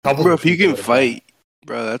Bro, if you can fight,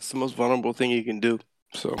 bro, that's the most vulnerable thing you can do.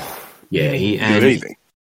 So yeah, do anything.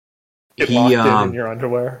 Get locked in your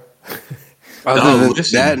underwear. Other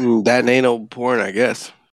than that ain't no porn, I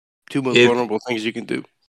guess. Two most vulnerable things you can do.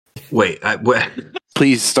 Wait.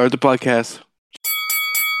 Please start the podcast.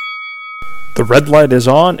 The red light is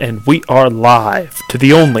on, and we are live to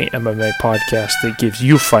the only MMA podcast that gives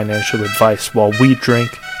you financial advice while we drink.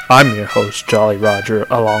 I'm your host, Jolly Roger,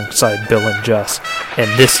 alongside Bill and Jess,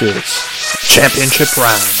 and this is Championship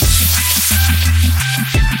Rounds.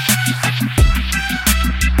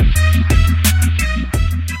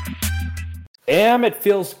 It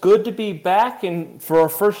feels good to be back, and for our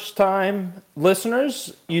first-time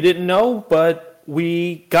listeners, you didn't know, but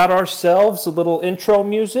we got ourselves a little intro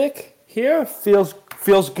music here. Feels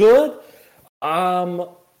good.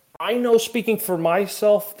 I know, speaking for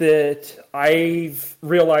myself, that I've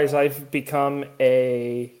realized I've become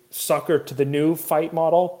a sucker to the new fight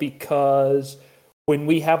model, because when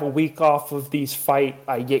we have a week off of these fight,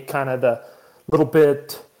 I get kind of the little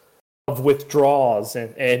bit of withdrawals,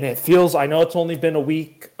 and it feels, I know it's only been a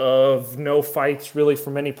week of no fights really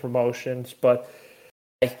from any promotions, but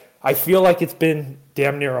I feel like it's been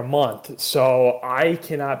damn near a month, so I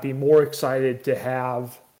cannot be more excited to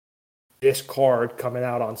have this card coming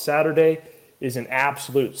out on Saturday. Is an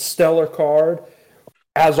absolute stellar card.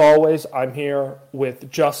 As always, I'm here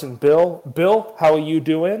with Jess and Bill. Bill, how are you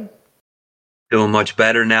doing? Doing much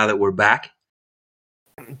better now that we're back.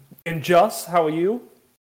 And Jess, how are you?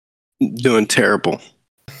 Doing terrible.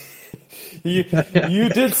 You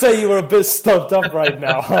did say you were a bit stuffed up right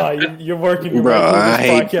now, huh? You're working your way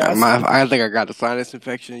through this podcast. I think I got a sinus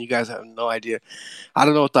infection. You guys have no idea. I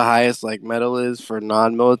don't know what the highest medal is for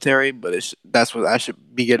non-military, but that's what I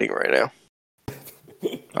should be getting right now.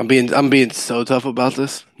 I'm being so tough about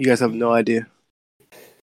this. You guys have no idea.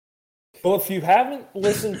 Well, if you haven't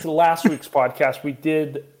listened to last week's podcast, we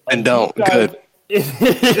did and don't good.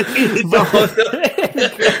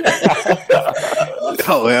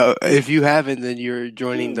 Oh, well, if you haven't, then you're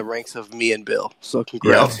joining the ranks of me and Bill. So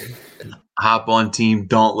congrats. Yep. Hop on team.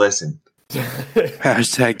 Don't listen.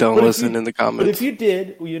 Hashtag don't listen in the comments. But if you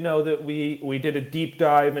did, you know that we did a deep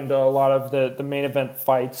dive into a lot of the main event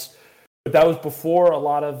fights. But that was before a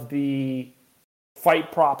lot of the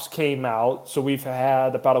fight props came out. So we've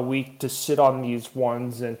had about a week to sit on these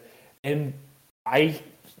ones. And I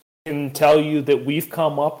can tell you that we've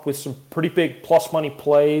come up with some pretty big plus money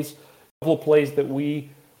plays. A couple of plays that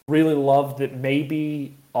we really love that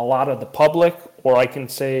maybe a lot of the public, or I can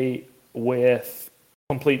say with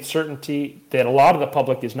complete certainty that a lot of the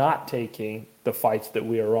public is not taking the fights that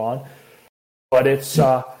we are on. But it's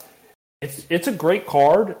a great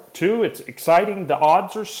card too. It's exciting. The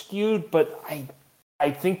odds are skewed, but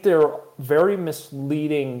I think they're very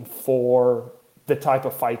misleading for the type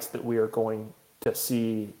of fights that we are going to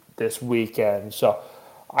see this weekend. So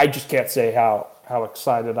I just can't say how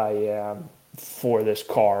excited I am for this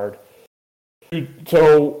card.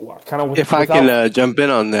 So kind of I can jump in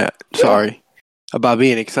on that. Yeah. Sorry. About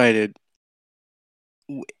being excited.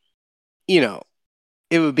 You know,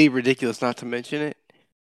 it would be ridiculous not to mention it.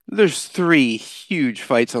 There's 3 huge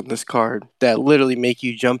fights on this card that literally make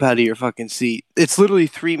you jump out of your fucking seat. It's literally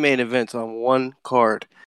 3 main events on one card.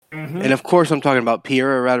 Mm-hmm. And of course I'm talking about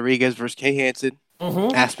Piera Rodriguez versus Kay Hansen.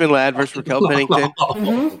 Mm-hmm. Aspen Ladd versus Raquel Pennington,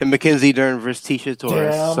 mm-hmm. and Mackenzie Dern versus Tisha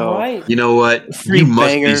Torres. Damn so right. You know what? 3 you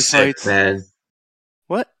must be sick, fights. Man.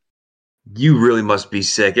 What? You really must be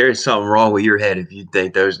sick. There's something wrong with your head if you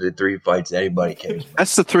think those are the 3 fights anybody cares about.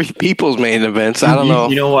 That's the 3 people's main events. I don't know.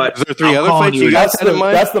 You know what? Was there 3 other fights you guys had in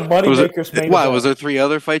mind? That's the moneymakers main event. Why? Was there 3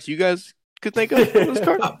 other fights you guys could think of on this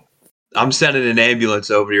card? I'm sending an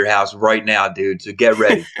ambulance over to your house right now, dude, so get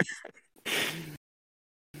ready.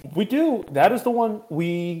 We do. That is the one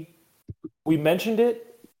we mentioned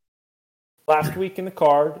it last week in the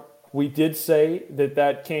card. We did say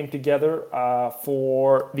that came together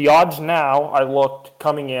for the odds. Now I looked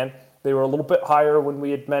coming in; they were a little bit higher when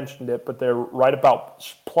we had mentioned it, but they're right about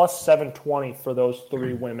plus 720 for those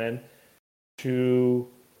 3 women to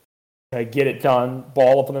get it done.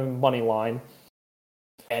 All of them money line,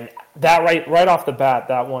 and that right off the bat,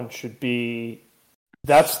 that one should be.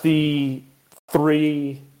 That's the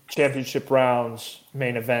 3 championship rounds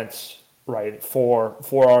main events, right, for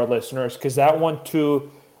our listeners, because that one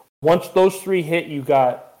too, once those 3 hit, you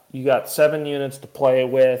got 7 units to play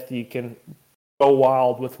with. You can go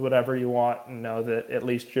wild with whatever you want and know that at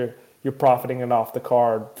least you're profiting it off the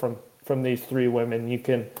card from these 3 women. You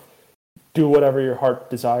can do whatever your heart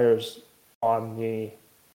desires on the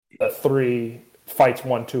 3 fights,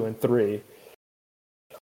 1, 2, and 3.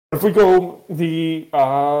 If we go the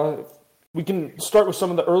we can start with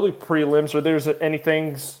some of the early prelims. Or there's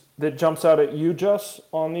anything that jumps out at you, Jess,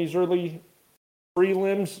 on these early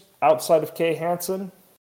prelims outside of Kay Hansen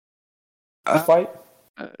fight?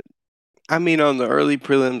 I mean, on the early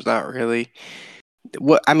prelims, not really.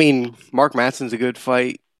 Mark Matson's a good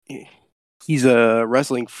fight. He's a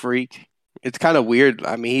wrestling freak. It's kind of weird.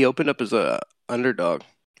 I mean, he opened up as a underdog,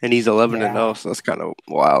 and he's 11-0, so that's kind of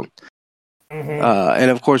wild. Mm-hmm.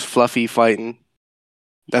 And of course, Fluffy fighting.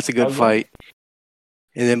 That's a good fight.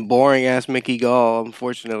 And then boring ass Mickey Gall,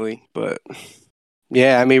 unfortunately. But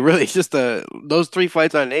yeah, I mean, really, it's just those 3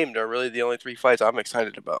 fights I named are really the only 3 fights I'm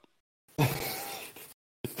excited about.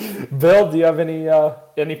 Bill, do you have any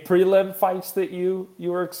prelim fights that you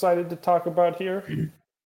were excited to talk about here?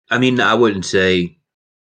 I mean, I wouldn't say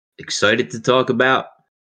excited to talk about,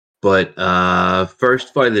 but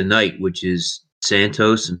first fight of the night, which is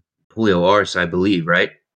Santos and Julio Arce, I believe,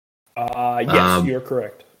 right? Yes, you're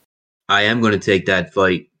correct. I am going to take that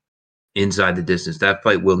fight inside the distance. That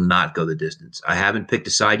fight will not go the distance. I haven't picked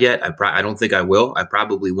a side yet. I don't think I will. I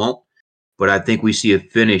probably won't. But I think we see a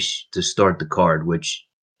finish to start the card, which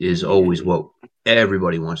is always what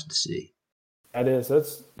everybody wants to see. That is.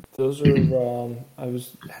 Those are.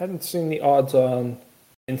 Hadn't seen the odds on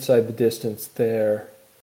inside the distance there.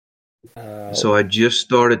 So I just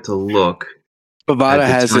started to look. Bovada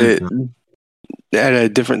has it at a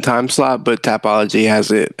different time slot, but Tapology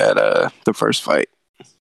has it at the first fight.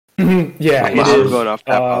 Yeah, I'm going off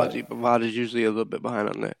Tapology. Bovada's usually a little bit behind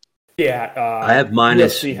on that. Yeah, I have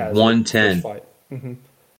minus 110. Mm-hmm.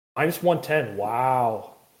 Minus 110.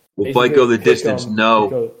 Wow. Will fight go the distance?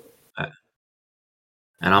 No.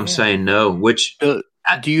 And I'm saying no. Which do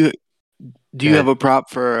you have a prop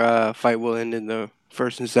for fight will end in the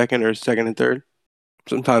first and second or second and third?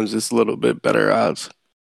 Sometimes it's a little bit better odds.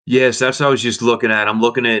 Yes, that's what I was just looking at. I'm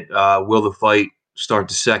looking at will the fight start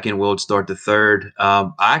the second? Will it start the third?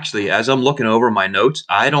 Actually, as I'm looking over my notes,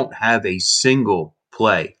 I don't have a single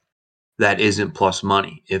play that isn't plus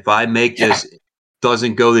money. If I make this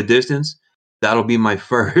doesn't go the distance, that'll be my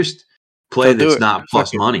first play that's not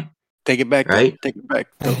plus money. Take it back, right? Take it back.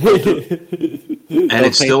 And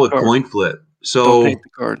it's still a coin flip. So don't paint the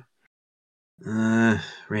card.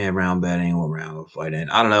 Round betting or round fight in.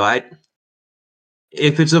 I don't know.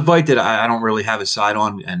 If it's a fight that I don't really have a side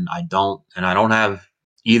on, and I don't have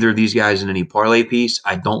either of these guys in any parlay piece,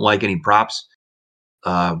 I don't like any props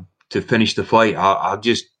to finish the fight. I'll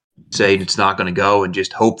just say it's not going to go and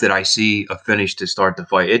just hope that I see a finish to start the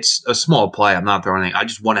fight. It's a small play. I'm not throwing anything. I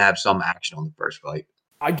just want to have some action on the first fight.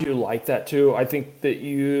 I do like that too. I think that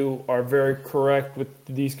you are very correct with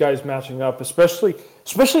these guys matching up, especially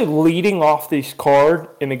leading off this card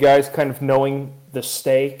and the guys kind of knowing the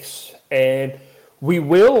stakes. And we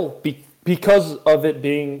will, because of it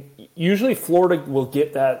being, usually Florida will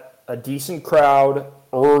get a decent crowd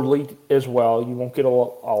early as well. You won't get a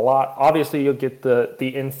lot. Obviously, you'll get the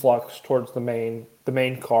influx towards the main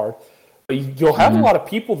card, but you'll have a lot of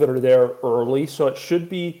people that are there early, so it should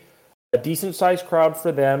be a decent-sized crowd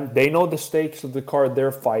for them. They know the stakes of the card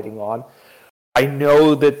they're fighting on. I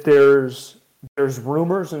know that there's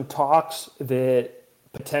rumors and talks that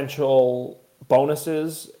potential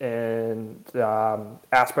bonuses and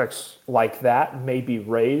aspects like that may be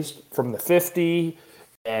raised from the 50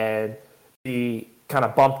 and be kind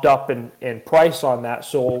of bumped up in price on that.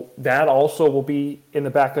 So that also will be in the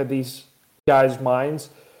back of these guys' minds.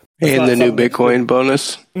 And the new Bitcoin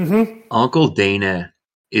bonus. Mm-hmm. Uncle Dana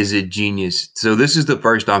is a genius. So this is the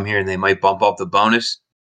first I'm hearing they might bump up the bonus.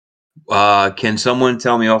 Can someone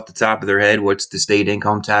tell me off the top of their head what's the state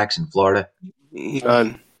income tax in Florida?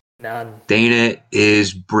 None. Dana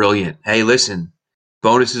is brilliant. Hey, listen,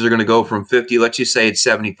 bonuses are going to go from 50. Let's just say it's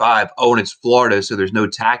 75. Oh, and it's Florida, so there's no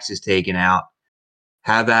taxes taken out.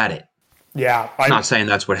 Have at it. Yeah. I'm not saying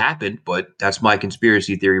that's what happened, but that's my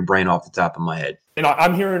conspiracy theory brain off the top of my head. And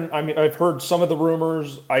I've heard some of the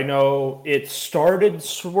rumors. I know it started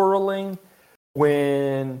swirling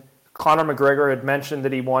when Conor McGregor had mentioned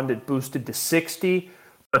that he wanted it boosted to 60.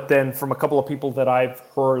 But then from a couple of people that I've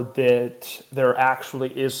heard that there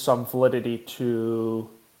actually is some validity to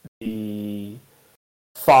the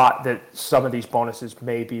thought that some of these bonuses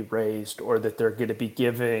may be raised or that they're going to be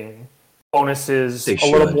giving bonuses a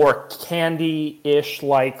little more candy-ish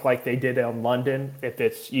like they did in London. If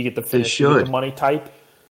it's you get the finish, you get the money type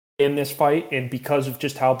in this fight. And because of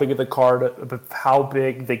just how big of the card, of how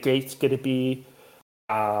big the gate's going to be,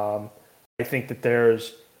 I think that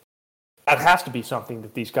that has to be something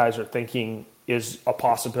that these guys are thinking is a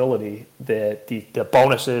possibility, that the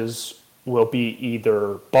bonuses will be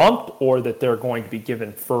either bumped or that they're going to be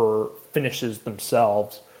given for finishes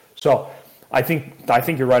themselves. So I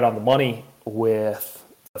think you're right on the money with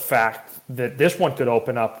the fact that this one could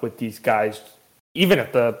open up with these guys, even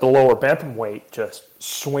at the lower bantamweight, just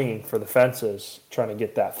swinging for the fences, trying to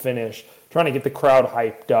get that finish, trying to get the crowd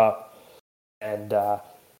hyped up, and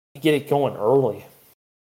get it going early.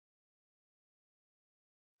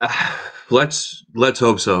 Let's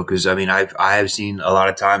hope so, because I mean I have seen a lot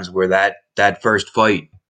of times where that first fight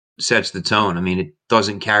sets the tone. I mean, it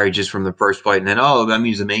doesn't carry just from the first fight and then that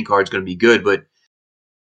means the main card's going to be good. But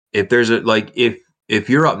if there's if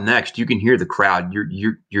you're up next, you can hear the crowd.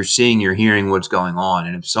 You're seeing, you're hearing what's going on,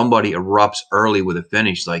 and if somebody erupts early with a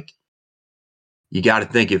finish, like, you got to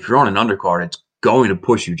think, if you're on an undercard, it's going to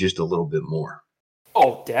push you just a little bit more.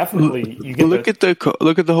 Oh, definitely. Look at the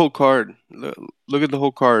whole card. Look at the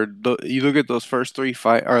whole card. You look at those first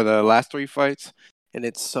the last three fights, and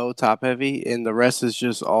it's so top heavy, and the rest is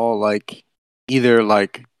just all like either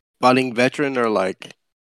like budding veteran or like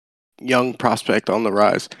young prospect on the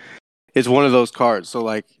rise. It's one of those cards. So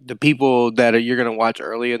like the people that you're gonna watch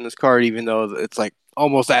early in this card, even though it's like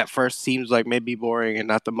almost at first seems like maybe boring and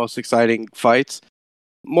not the most exciting fights,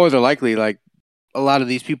 more than likely like a lot of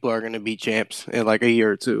these people are going to be champs in like a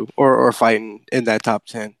year or two, or fighting in that top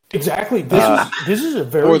 10. Exactly. This is a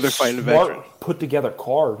very smart put together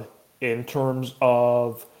card in terms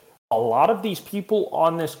of a lot of these people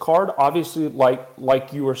on this card. Obviously,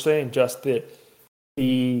 like you were saying, just that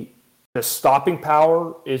the stopping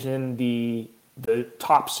power is in the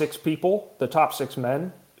top 6 people, the top 6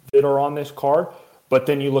 men that are on this card. But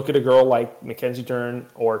then you look at a girl like Mackenzie Dern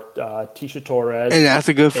or Tisha Torres. And that's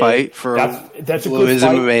a good fight for that's a good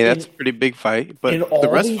fight. MMA. That's a pretty big fight. But the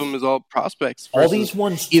rest of them is all prospects. All these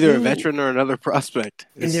ones, either a veteran or another prospect.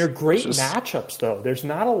 And they're great matchups, though. There's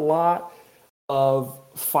not a lot of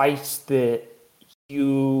fights that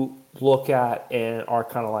you look at and are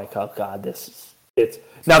kind of like, oh, God, it's.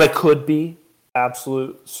 Now, they could be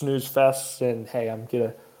absolute snooze fests and, hey,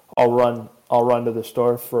 I'll run to the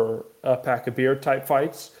store for a pack of beer type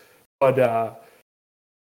fights. But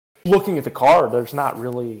looking at the card, there's not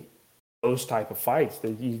really those type of fights.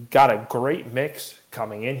 You got a great mix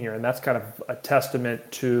coming in here, and that's kind of a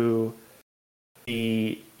testament to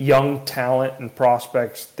the young talent and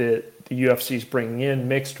prospects that the UFC is bringing in,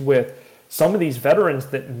 mixed with some of these veterans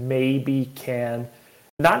that maybe can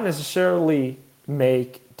not necessarily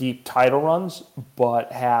make deep title runs,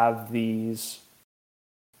 but have these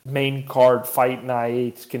main card fight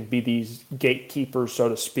nights, can be these gatekeepers, so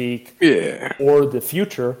to speak, or the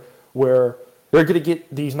future, where they're going to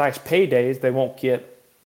get these nice paydays. They won't get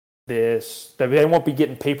this. They won't be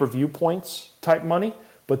getting pay-per-view points type money,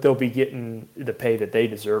 but they'll be getting the pay that they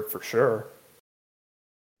deserve for sure.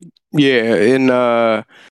 Yeah, and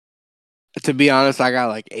to be honest, I got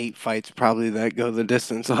like 8 fights probably that go the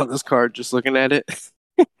distance on this card just looking at it.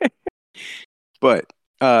 But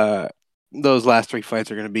those last 3 fights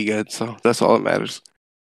are going to be good, so that's all that matters.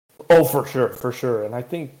 Oh, for sure. And I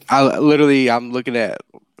think I'm looking at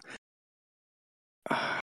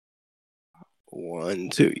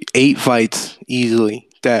 8 fights easily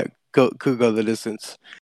that could go the distance,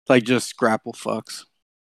 like just grapple fucks,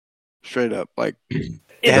 straight up. Like it's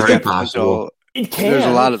very possible. It can. There's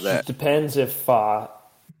a lot of that. It depends if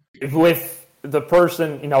with the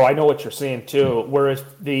person, I know what you're saying too, whereas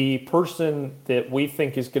the person that we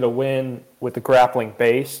think is going to win with the grappling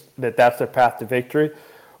base, that's their path to victory.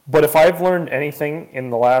 But if I've learned anything in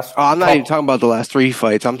the last... I'm not even talking about the last 3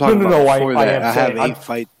 fights. I'm talking about before that. I have 8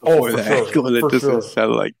 fights before that. Sure, going the distance at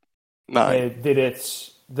like 9. That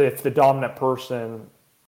if the dominant person,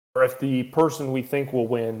 or if the person we think will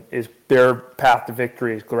win, is their path to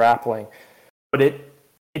victory is grappling. But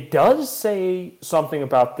it does say something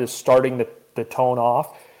about this starting the tone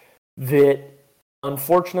off, that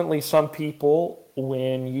unfortunately some people,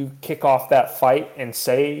 when you kick off that fight and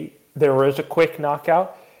say there is a quick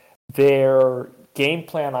knockout, their game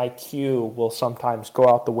plan IQ will sometimes go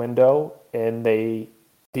out the window, and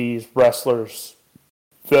these wrestlers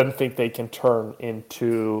then think they can turn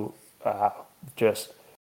into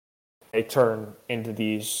they turn into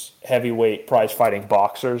these heavyweight prize fighting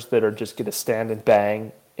boxers that are just going to stand and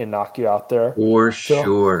bang and knock you out there. For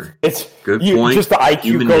sure. It's good point. Just the IQ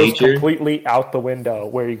Human goes nature. Completely out the window,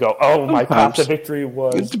 where you go, oh, my path to victory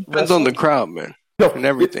was... It depends on the crowd, man, and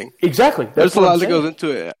everything. Exactly. There's a lot that goes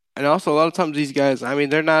into it. And also, a lot of times these guys, I mean,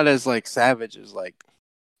 they're not as, like, savage as, like,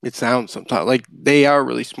 it sounds sometimes. Like, they are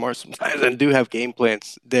really smart sometimes and do have game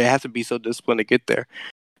plans. They have to be so disciplined to get there.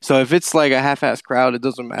 So if it's like a half-ass crowd, it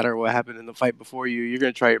doesn't matter what happened in the fight before you. You're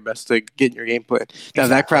gonna try your best to get in your game plan. Now, if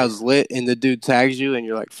that crowd's lit and the dude tags you and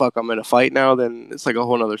you're like, "Fuck, I'm in a fight now," then it's like a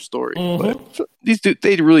whole other story. But these dudes,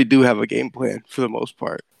 they really do have a game plan for the most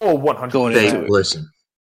part. Oh, 100%. Going into it. Listen,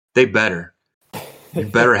 they better. You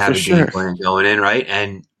better have a game plan going in, right?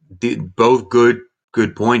 And both good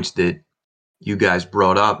points that you guys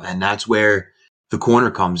brought up, and that's where the corner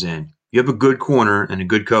comes in. You have a good corner and a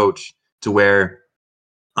good coach to where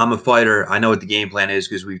I'm a fighter. I know what the game plan is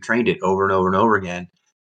because we've trained it over and over and over again.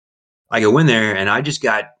 I go in there and I just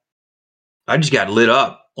got lit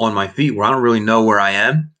up on my feet where I don't really know where I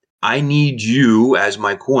am. I need you as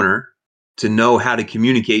my corner to know how to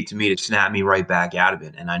communicate to me to snap me right back out of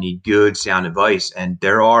it. And I need good sound advice. And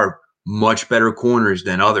there are much better corners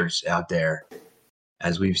than others out there,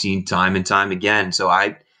 as we've seen time and time again. So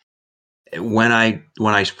when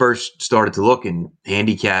I first started to look in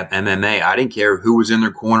handicap MMA, I didn't care who was in their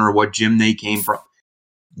corner or what gym they came from.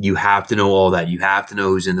 You have to know all that. You have to know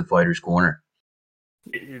who's in the fighter's corner.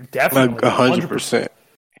 Definitely, 100%.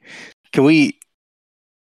 Can we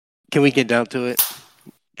get down to it?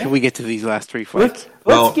 Can we get to these last three fights?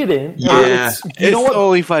 Let's get in. Yeah, it's the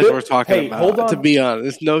only fights we're talking about. Hold on. To be honest,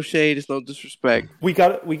 it's no shade, it's no disrespect. We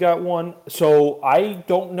got one. So I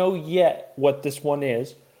don't know yet what this one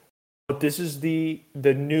is, but this is the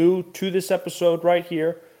new to this episode right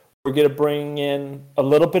here. We're gonna bring in a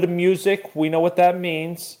little bit of music. We know what that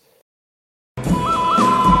means.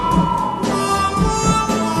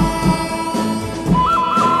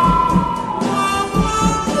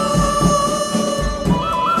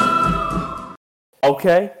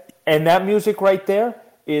 Okay, and that music right there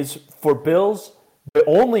is for Bills, the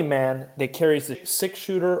only man that carries a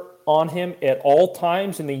 6-shooter on him at all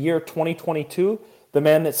times in the year 2022. The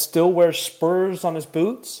man that still wears spurs on his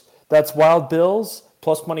boots. That's Wild Bills,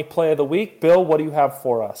 Plus Money Play of the Week. Bill, what do you have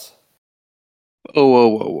for us?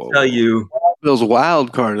 Whoa. Tell you. Bill's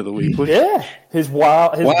wild card of the week. Yeah, his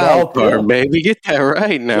wild card, Bill. baby. Get that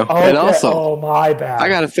right now. Okay. And also, oh my bad. I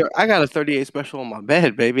got a 38 special on my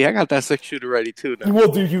bed, baby. I got that 6-shooter ready too now. Well,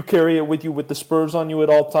 do you carry it with you with the Spurs on you at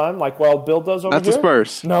all time, like Wild Bill does over Not here? the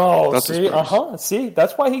Spurs. No, Not see, the Spurs. See,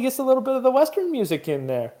 that's why he gets a little bit of the Western music in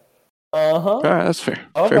there. All right, that's fair.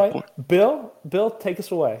 All fair right, point. Bill, take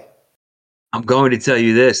us away. I'm going to tell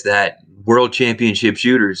you this, that World Championship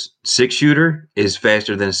shooters, 6-shooter is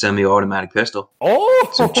faster than a semi-automatic pistol.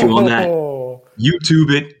 Oh! So chew on that.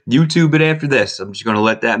 YouTube it after this. I'm just going to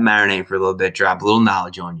let that marinate for a little bit, drop a little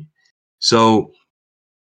knowledge on you. So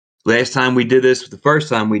last time we did this, the first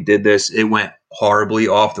time we did this, it went horribly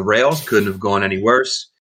off the rails. Couldn't have gone any worse.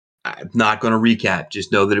 I'm not going to recap.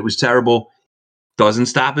 Just know that it was terrible. Doesn't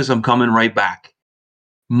stop us. I'm coming right back.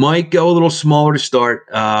 Might go a little smaller to start.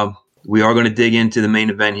 We are going to dig into the main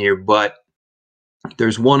event here, but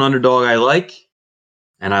there's one underdog I like,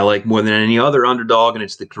 and I like more than any other underdog, and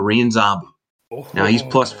it's the Korean Zombie. Now, he's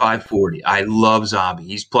plus 540. I love Zombie.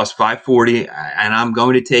 He's plus 540, and I'm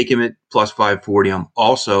going to take him at plus 540. I'm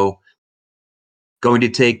also going to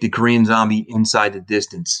take the Korean Zombie inside the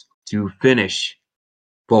distance to finish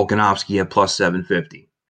Volkanovski at plus 750.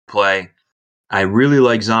 Play. I really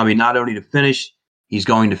like Zombie not only to finish, he's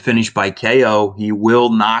going to finish by KO. He will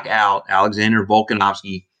knock out Alexander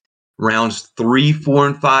Volkanovski rounds 3, 4,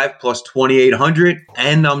 and 5 plus 2,800.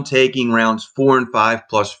 And I'm taking rounds 4 and 5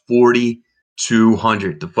 plus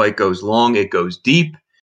 4,200. The fight goes long. It goes deep.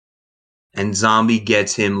 And Zombie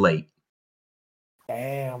gets him late.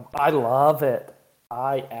 Damn, I love it.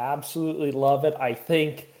 I absolutely love it. I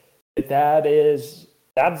think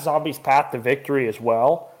that's Zombie's path to victory as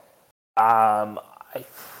well.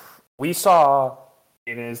 We saw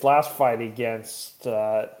in his last fight against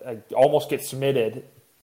almost get submitted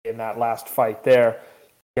in that last fight there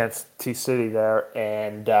against T-City there,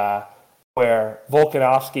 and where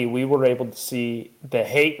Volkanovski, we were able to see the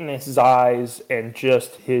hate in his eyes and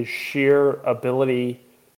just his sheer ability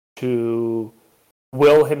to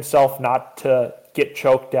will himself not to get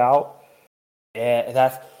choked out. And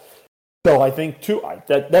so I think too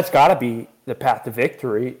that's got to be the path to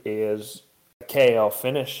victory is a KO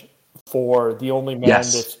finish for the only man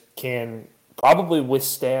that can probably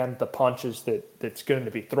withstand the punches that's going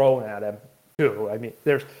to be thrown at him too. I mean,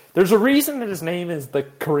 there's a reason that his name is the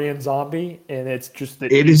Korean Zombie, and it's just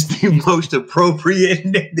that it is the most appropriate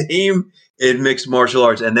name in mixed martial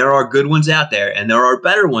arts, and there are good ones out there, and there are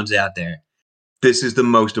better ones out there. This is the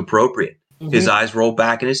most appropriate. Mm-hmm. His eyes roll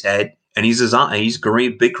back in his head, and he's a zombie. He's a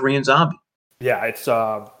big Korean Zombie. Yeah, it's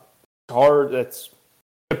hard. It's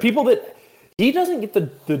the people that he doesn't get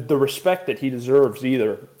the respect that he deserves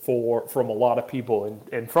either from a lot of people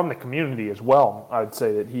and from the community as well. I'd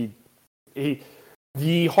say that he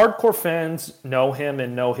the hardcore fans know him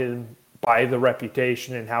and know him by the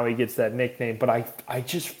reputation and how he gets that nickname, but I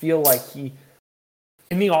just feel like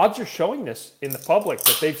and the odds are showing this in the public,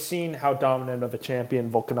 that they've seen how dominant of a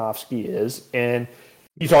champion Volkanovski is, and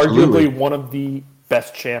he's arguably one of the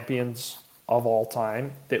best champions of all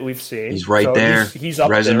time that we've seen. He's right there. He's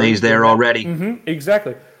up Resume's there already. Mm-hmm,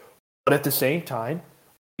 exactly. But at the same time,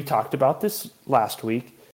 we talked about this last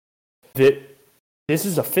week, that this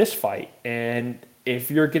is a fist fight, and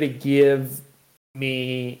if you're going to give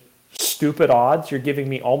me stupid odds, you're giving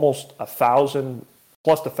me almost 1,000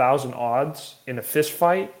 plus 1,000 odds in a fist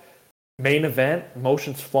fight, main event,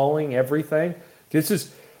 emotions flowing, everything. This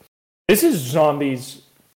is Zombie's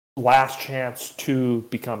last chance to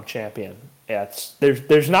become champion.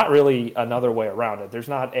 There's not really another way around it. There's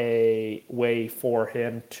not a way for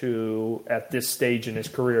him to, at this stage in his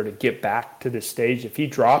career, to get back to this stage if he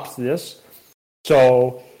drops this.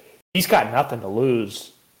 So he's got nothing to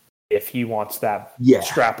lose if he wants that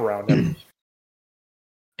strap around him.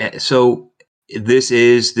 So this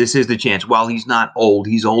is the chance. While he's not old,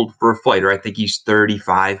 he's old for a fighter. I think he's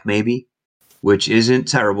 35 maybe, which isn't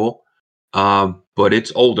terrible, but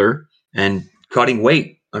it's older and cutting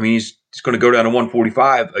weight. I mean, he's going to go down to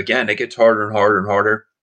 145. Again, it gets harder and harder and harder.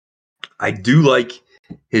 I do like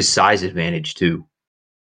his size advantage too.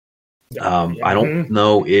 I don't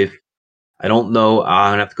know. I'm going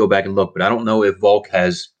to have to go back and look, but I don't know if Volk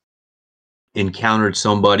has encountered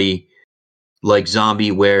somebody like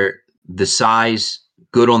Zombie where the size,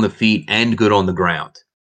 good on the feet and good on the ground.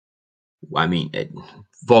 I mean,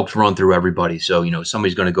 Volk's run through everybody, so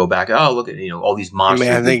somebody's going to go back. Oh, look at all these monsters.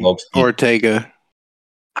 I think Ortega.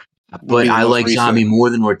 But I like recent. Zombie more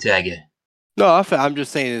than Ortega. No, I'm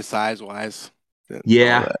just saying it size-wise.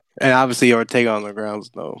 Yeah. And obviously Ortega on the ground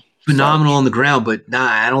is phenomenal on the ground, but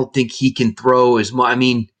I don't think he can throw as much. I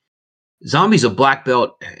mean, Zombie's a black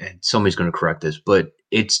belt, and somebody's going to correct this, but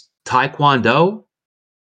it's Taekwondo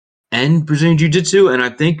and Brazilian Jiu-Jitsu, and I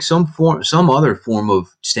think some other form of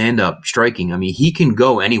stand-up striking. I mean, he can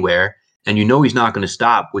go anywhere, and he's not going to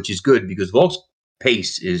stop, which is good because Volk's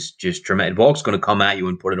pace is just tremendous. Volk's going to come at you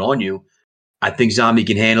and put it on you. I think Zombie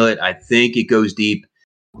can handle it. I think it goes deep.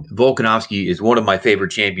 Volkanovski is one of my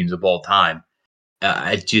favorite champions of all time.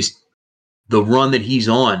 The run that he's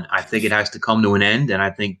on, I think it has to come to an end, and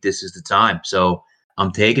I think this is the time. So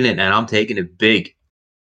I'm taking it, and I'm taking it big.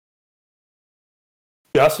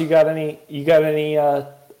 Josh, you got any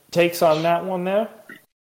takes on that one there?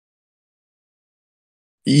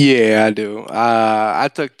 Yeah, I do. I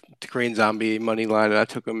took the Korean Zombie money line, and I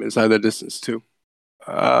took him inside the distance too.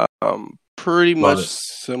 Pretty much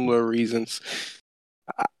similar reasons.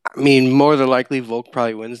 I mean, more than likely, Volk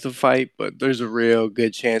probably wins the fight, but there's a real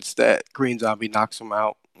good chance that Korean Zombie knocks him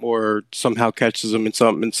out or somehow catches him in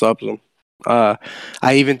something and subs him. I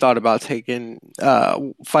even thought about taking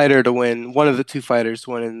fighter to win, one of the two fighters to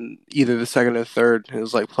win in either the second or third. It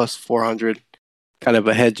was like plus 400, kind of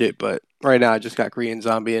a hedge it, but right now I just got Korean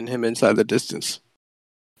Zombie and him inside the distance.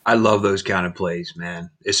 I love those kind of plays, man.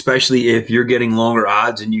 Especially if you're getting longer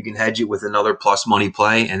odds and you can hedge it with another plus money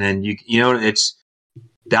play, and then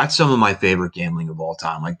that's some of my favorite gambling of all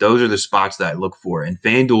time. Like, those are the spots that I look for. And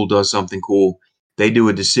FanDuel does something cool. They do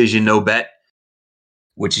a decision no bet,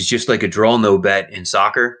 which is just like a draw no bet in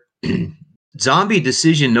soccer. Zombie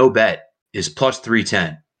decision no bet is plus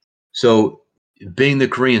 310. So being the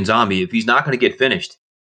Korean Zombie, if he's not going to get finished,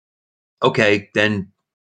 okay, then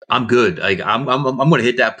I'm good. Like, I'm going to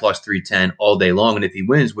hit that plus 310 all day long. And if he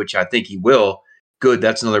wins, which I think he will, good.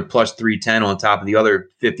 That's another plus 310 on top of the other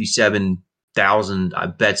 57,000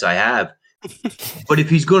 bets I have. But if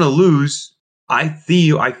he's going to lose, I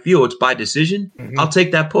feel it's by decision. Mm-hmm. I'll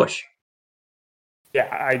take that push.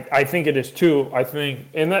 Yeah, I think it is too. I think,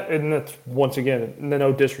 and that's once again,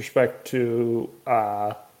 no disrespect to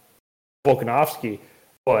Volkanovski,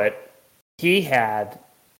 but he had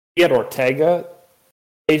Ortega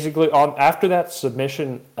basically on after that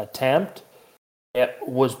submission attempt. It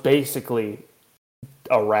was basically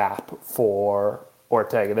a wrap for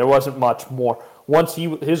Ortega. There wasn't much more. Once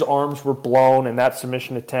his arms were blown and that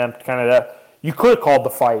submission attempt, kind of that, you could have called the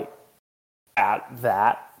fight at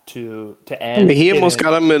that to end. I mean, he almost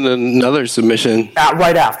got him in another submission.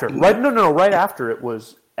 Right after. Right after it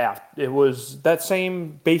was that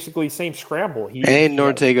same scramble.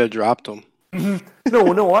 Ortega dropped him.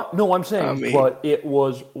 No, I'm saying, but it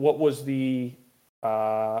was what was the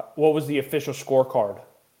official scorecard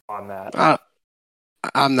on that?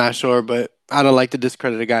 I'm not sure, but I don't like to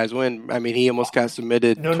discredit a guy's win. I mean, he almost got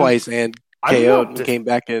submitted twice and KO'd and came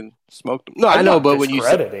back and smoked him. No, I know, but when you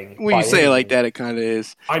say it like that, it kind of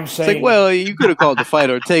is. I'm saying, it's like, well, you could have called the fight.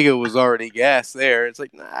 Ortega was already gassed there. It's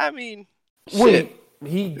like, nah, I mean, shit.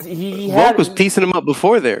 Volk was piecing him up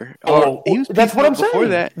before there. That's what I'm saying. Before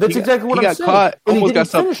that, that's exactly what I'm saying. He got caught, almost got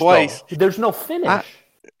subbed twice. There's no finish.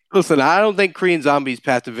 Listen, I don't think Korean Zombie's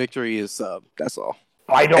path to victory is sub. That's all.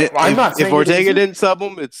 I'm not saying if Ortega didn't sub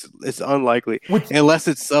him, it's unlikely. Unless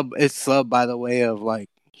it's sub by the way of like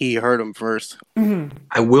he hurt him first. Mm-hmm.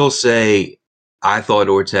 I will say, I thought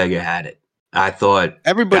Ortega had it. I thought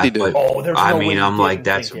everybody did. I'm like,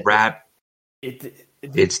 that's a wrap.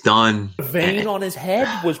 It's done. The vein on his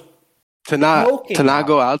head was to not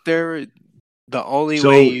go out there. The only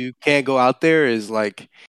way you can't go out there is like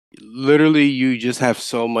literally you just have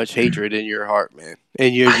so much hatred in your heart, man,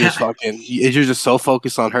 and you're just you're just so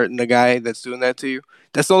focused on hurting the guy that's doing that to you.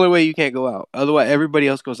 That's the only way you can't go out. Otherwise, everybody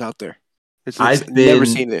else goes out there. I've never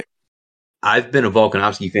seen it. I've been a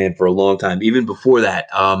Volkanovski fan for a long time. Even before that,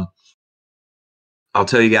 I'll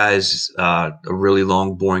tell you guys a really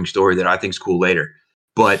long, boring story that I think is cool later.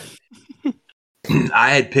 But I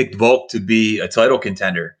had picked Volk to be a title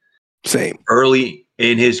contender. Same. Early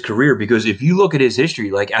in his career, because if you look at his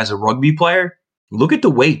history, like as a rugby player, look at the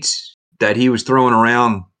weights that he was throwing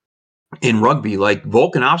around in rugby. Like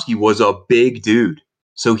Volkanovski was a big dude.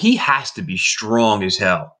 So he has to be strong as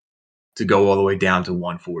hell to go all the way down to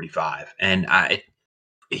 145. And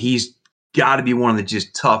he's got to be one of the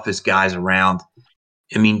just toughest guys around.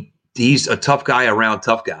 I mean, he's a tough guy around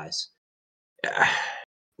tough guys.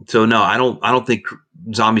 So no, I don't think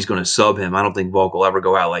Zombie's going to sub him. I don't think Volk will ever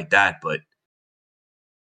go out like that. But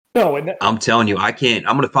no, I'm telling you, I can't.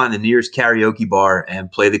 I'm going to find the nearest karaoke bar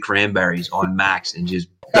and play the Cranberries on Max and just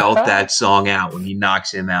belt that song out when he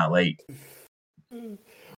knocks him out late.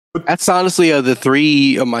 That's honestly of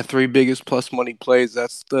my three biggest plus money plays.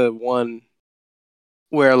 That's the one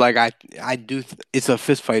where like I do. It's a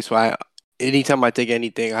fist fight, so anytime I take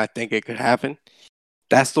anything, I think it could happen.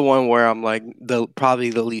 That's the one where I'm like probably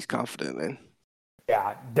the least confident in.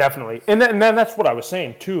 Yeah, definitely. And then that's what I was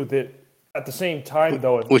saying too. That at the same time,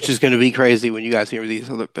 though, which is going to be crazy when you guys hear these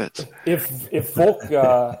other bets. If Volk,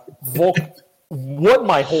 what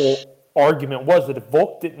my whole argument was that if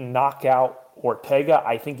Volk didn't knock out Ortega,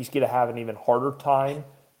 I think he's going to have an even harder time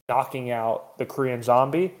knocking out the Korean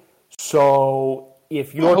Zombie. So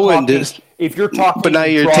if you're talking, but now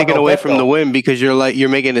you're taking away from the win because you're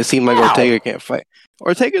making it seem like Ortega can't fight.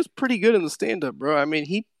 Ortega's pretty good in the stand-up, bro. I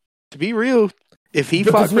mean, to be real, if he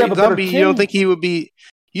fought Korean Zombie, you don't think he would be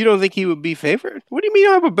favored? What do you mean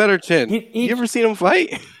you have a better chin? You ever seen him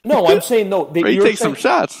fight? No, I'm saying no. He takes some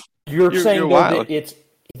shots. You're saying though,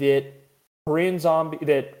 that Korean Zombie,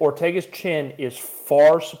 that Ortega's chin is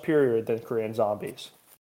far superior than Korean Zombie's.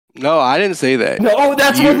 No, I didn't say that. No,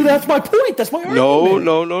 that's my point. That's my argument.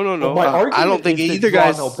 No. I don't think either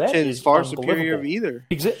guy's chin is far superior either.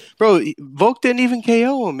 Bro, Volk didn't even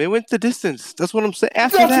KO him. It went the distance. That's what I'm saying.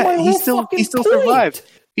 After that, he still survived.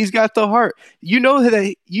 He's got the heart. You know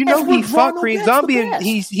he fought Korean Zombie and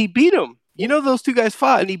he beat him. You know those two guys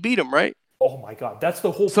fought and he beat him, right? Oh my God, that's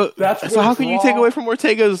the whole. So how can you take away from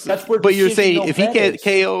Ortega's? But you're saying if he can't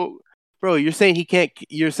KO. Bro, you're saying he can't.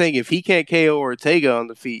 You're saying if he can't KO Ortega on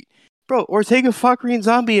the feet, bro, Ortega fought Korean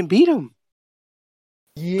Zombie and beat him.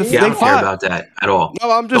 Yeah, I don't care about that at all.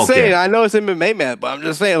 No, I'm just saying. I know it's MMA, man, but I'm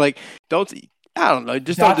just saying, like, don't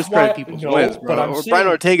discredit people's wins, bro. Brian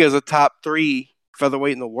Ortega is a top 3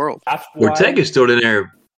 featherweight in the world. Ortega stood in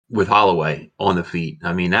there with Holloway on the feet.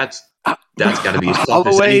 I mean, that's got to be as tough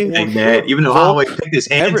as anything, man. Even though Holloway picked his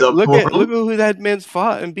hands up. Look at who that man's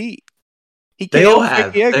fought and beat. He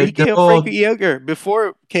KO'd Frankie Edgar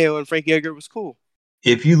before KO and Frankie Edgar was cool.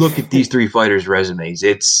 If you look at these 3 fighters' resumes,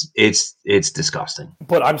 it's disgusting.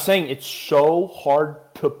 But I'm saying it's so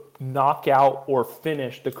hard to knock out or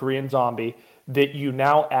finish the Korean Zombie that you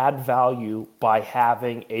now add value by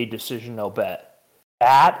having a decision no bet.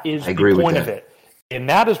 That is the point of it. And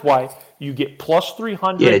that is why you get plus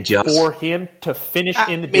 300 for him to finish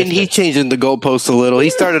in the distance. He's changing the goalposts a little. He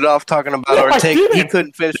started off talking about Ortega. He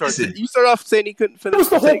couldn't finish Ortega. You started off saying he couldn't finish Ortega.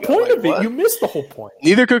 That was the whole point of it. You missed the whole point.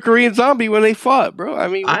 Neither could Korean Zombie when they fought, bro. I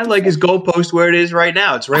mean, I like his goalpost where it is right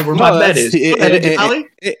now. It's right where my bet is.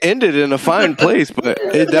 It ended in a fine place, but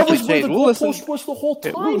it definitely changed. The goalpost was the whole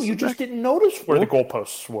time. You just didn't notice where the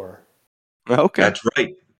goalposts were. Okay. That's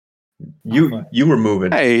right. You were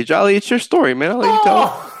moving. Hey, Jolly, it's your story, man. I'll let you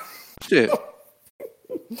tell. Shit.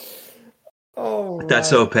 Oh, that's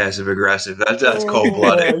so passive aggressive. That's cold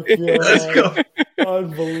blooded. Let's go.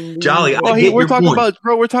 Unbelievable. Jolly, we're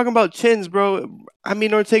talking about chins, bro. I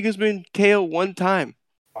mean, Ortega's been KO one time.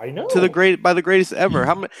 I know. by the greatest ever.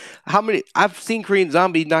 How many? I've seen Korean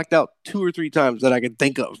Zombie knocked out 2 or 3 times that I can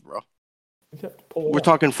think of, bro. We're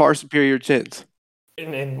talking far superior chins.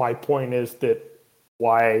 And my point is that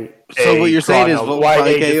why? So what you're saying is vote by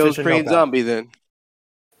KO's decision Korean Zombie then?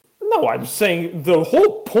 No, I'm saying the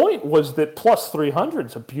whole point was that plus 300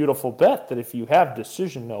 is a beautiful bet. That if you have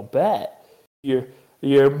decision no bet, you're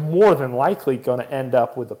more than likely going to end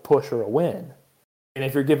up with a push or a win. And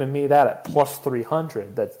if you're giving me that at plus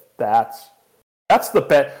 300, that's the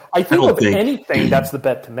bet. I think anything, that's the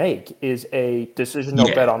bet to make is a decision no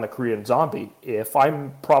bet on the Korean Zombie. If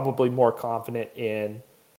I'm probably more confident in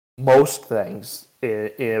most things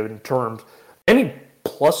in terms any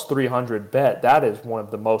plus 300 bet, that is one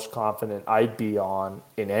of the most confident I'd be on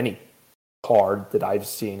in any card that I've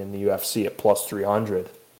seen in the UFC at plus 300.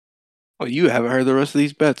 Well, you haven't heard the rest of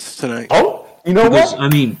these bets tonight. Oh, you know what? I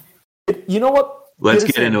mean, you know what? Let's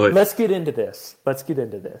get into it. Let's get into this.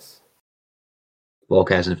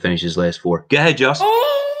 Volk hasn't finished his last 4. Go ahead, Josh.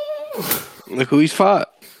 Look who he's fought.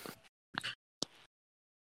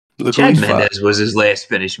 Chad Mendes was his last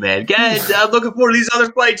finish, man. Go ahead. I'm looking forward to these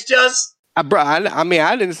other fights, Just. Bro, I mean,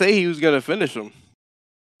 I didn't say he was going to finish him.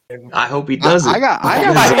 I hope he doesn't. I got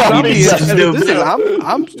I'm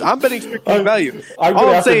betting strictly value. All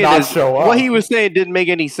I'm saying is what he was saying didn't make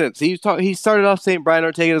any sense. He started off saying Brian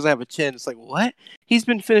Ortega doesn't have a chin. It's like, what? He's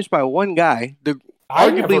been finished by one guy,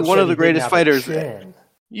 arguably one of the greatest fighters.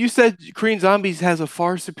 You said Korean Zombies has a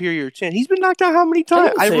far superior chin. He's been knocked out how many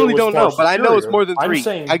times? I really don't know, but I know it's more than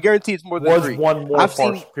 3. I guarantee it's more than 3.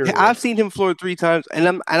 I've seen him floor 3 times,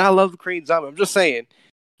 and I love the Korean Zombie. I'm just saying.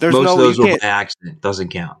 There's most of those were by accident. Doesn't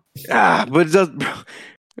count. But it does.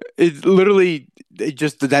 It literally,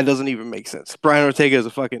 that doesn't even make sense. Brian Ortega is a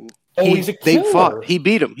fucking. He's a killer. They fought. He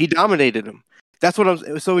beat him. He dominated him. That's what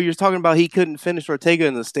I'm. So you're talking about he couldn't finish Ortega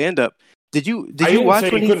in the stand up. Did you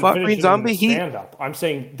watch when he fought Korean Zombie? Stand up. I'm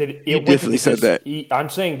saying that it definitely said that. I'm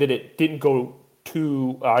saying that it didn't go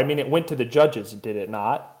to. I mean, it went to the judges. Did it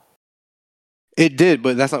not? It did,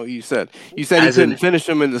 but that's not what you said. You said he couldn't finish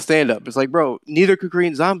him in the stand-up. It's like, bro, neither could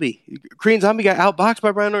Korean Zombie. Korean Zombie got outboxed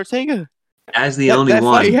by Brian Ortega. As the only one. That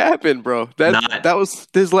fight happened, bro. That was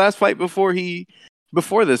his last fight before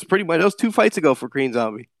this. Pretty much, that was 2 fights ago for Korean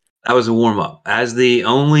Zombie. That was a warm-up. As the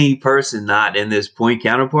only person not in this point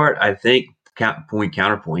counterpoint, I think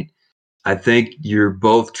you're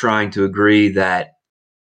both trying to agree that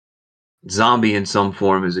Zombie in some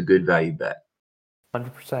form is a good value bet.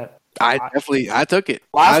 100%. I took it.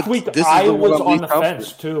 Last week, I was on the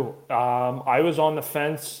fence, too. I was on the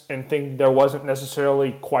fence and think there wasn't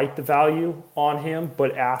necessarily quite the value on him,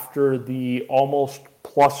 but after the almost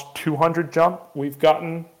plus 200 jump we've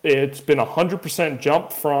gotten, it's been 100%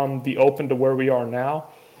 jump from the open to where we are now.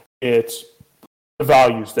 The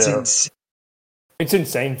value's there. It's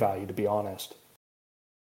insane value, to be honest.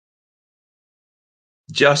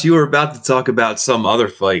 Josh, you were about to talk about some other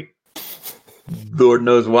fight. Lord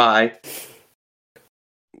knows why.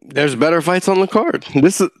 There's better fights on the card.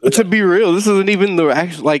 To be real, this isn't even the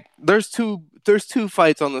actual. Like, there's two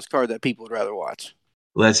fights on this card that people would rather watch.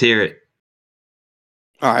 Let's hear it.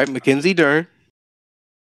 All right, Mackenzie Dern.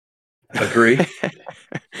 Agree.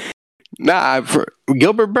 For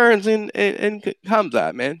Gilbert Burns and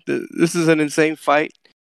Hamzat, man. This is an insane fight.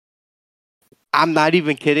 I'm not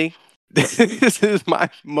even kidding. This is my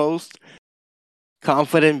most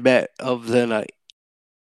confident bet of the night.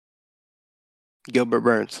 Gilbert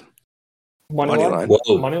Burns. Money line?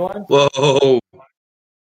 Whoa. Money line? Whoa.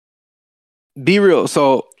 Be real.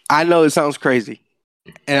 So I know it sounds crazy.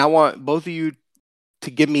 And I want both of you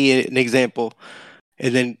to give me an example.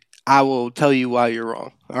 And then I will tell you why you're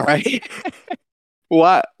wrong. All right?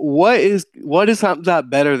 What is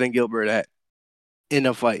Hamzat better than Gilbert at in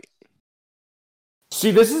a fight?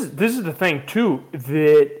 See, this is the thing too,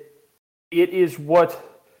 that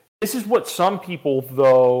this is what some people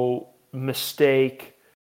though mistake,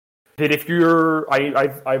 that if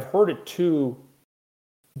I've heard it too,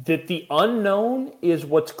 that the unknown is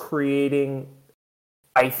what's creating,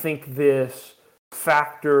 I think, this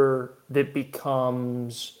factor that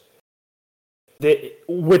becomes that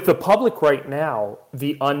with the public right now,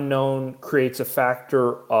 the unknown creates a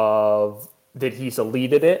factor of that he's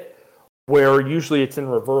elite at it, where usually it's in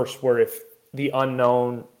reverse, where if the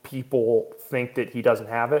unknown people think that he doesn't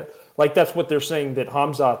have it. Like, that's what they're saying, that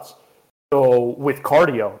Hamzat's, so with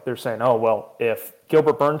cardio, they're saying, oh, well, if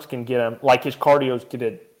Gilbert Burns can get him, like his cardio's going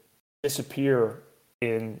to disappear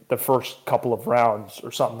in the first couple of rounds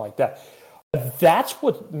or something like that. That's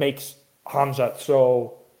what makes Hamzat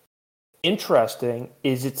so interesting,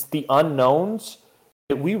 is it's the unknowns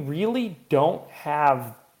that we really don't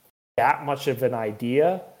have that much of an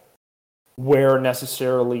idea where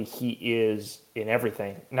necessarily he is in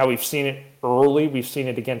everything. Now, we've seen it early. We've seen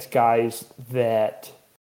it against guys that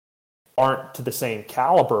aren't to the same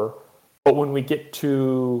caliber. But when we get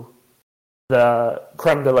to the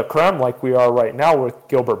creme de la creme, like we are right now with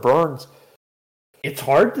Gilbert Burns, it's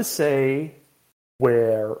hard to say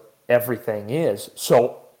where everything is.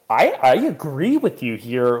 So I agree with you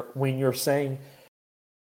here when you're saying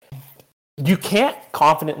you can't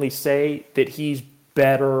confidently say that he's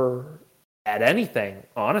better at anything,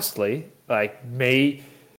 honestly. Like,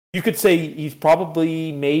 you could say he's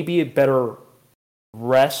probably maybe a better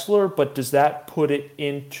wrestler, but does that put it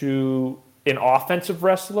into an offensive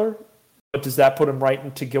wrestler? But does that put him right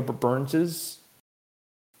into Gilbert Burns's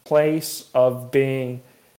place of being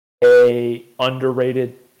a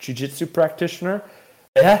underrated jiu-jitsu practitioner?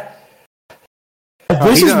 Yeah.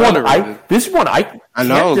 This is one I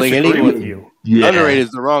know. Like, disagree with you. Yeah. Underrated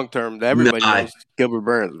is the wrong term. Everybody knows Gilbert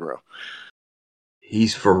Burns, bro.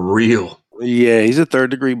 He's for real. Yeah, he's a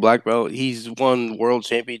third-degree black belt. He's won world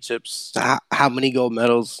championships. How many gold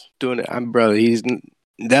medals doing it? He's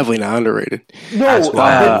definitely not underrated. No, that's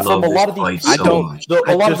why I love a lot of these people,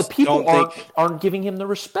 a lot of the people aren't giving him the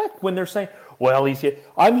respect when they're saying, "Well, he's here."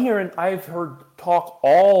 I've heard talk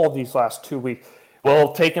all these last 2 weeks.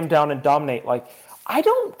 Well, take him down and dominate. Like, I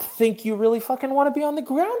don't think you really fucking want to be on the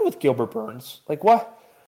ground with Gilbert Burns. Like, what?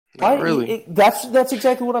 Not really. That's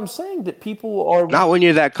exactly what I'm saying. That people are not when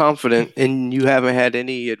you're that confident and you haven't had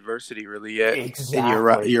any adversity really yet in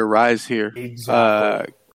your rise here.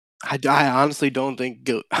 Exactly. I honestly don't think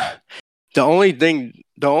the only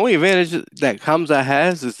advantage that Hamza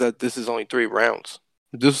has is that this is only 3 rounds.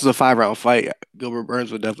 If this was a 5-round fight, Gilbert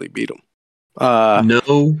Burns would definitely beat him.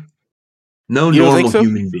 No normal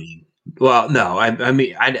human being. Well, no, I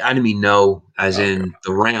didn't mean no as in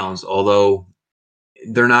the rounds, although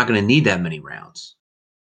they're not going to need that many rounds.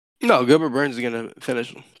 No, Gilbert Burns is going to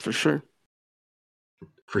finish him for sure.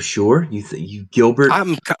 For sure, Gilbert.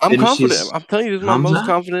 I'm confident. I'm telling you, this is my most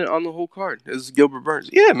confident on the whole card. This is Gilbert Burns.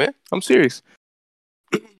 Yeah, man, I'm serious.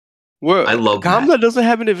 Well, I love Hamza doesn't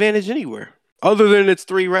have an advantage anywhere other than it's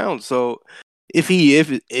 3 rounds. So if he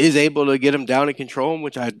is able to get him down and control him,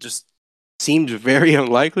 which I just seems very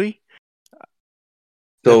unlikely,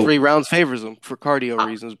 the 3 rounds favors him for cardio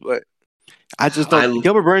reasons. But I just don't.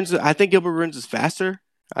 Gilbert Burns. I think Gilbert Burns is faster.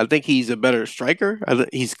 I think he's a better striker.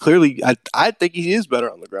 He's clearly. I think he is better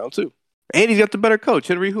on the ground too, and he's got the better coach,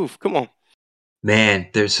 Henry Hoof. Come on, man.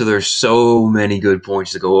 There's so many good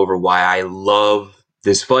points to go over why I love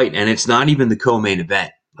this fight, and it's not even the co-main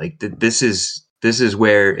event. Like this is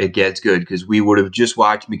where it gets good because we would have just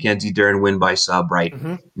watched Mackenzie Dern win by sub, right?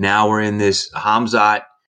 Mm-hmm. Now we're in this Hamzat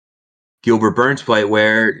Gilbert Burns fight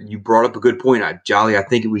where you brought up a good point, Jolly. I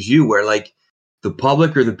think it was you where like. The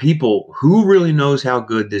public or the people, who really knows how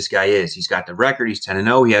good this guy is? He's got the record. He's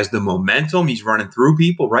 10-0. He has the momentum. He's running through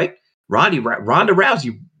people, right? Ronda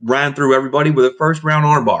Rousey ran through everybody with a first-round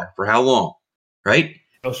armbar. For how long, right?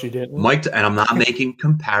 Oh, she didn't. And I'm not making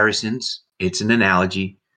comparisons. It's an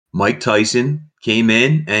analogy. Mike Tyson came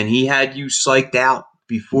in, and he had you psyched out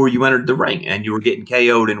before you entered the ring, and you were getting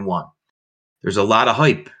KO'd in 1. There's a lot of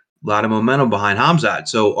hype, a lot of momentum behind Hamzat.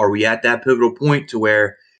 So are we at that pivotal point to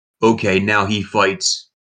where okay, now he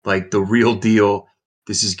fights like the real deal.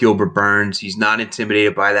 This is Gilbert Burns. He's not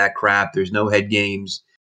intimidated by that crap. There's no head games.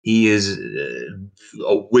 He is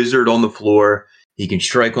a wizard on the floor. He can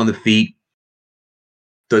strike on the feet.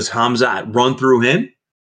 Does Hamzat run through him?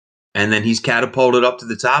 And then he's catapulted up to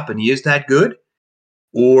the top and he is that good?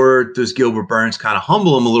 Or does Gilbert Burns kind of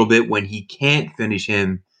humble him a little bit when he can't finish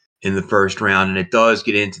him in the first round and it does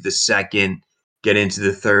get into the second, get into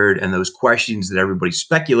the third, and those questions that everybody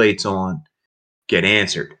speculates on get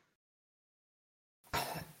answered?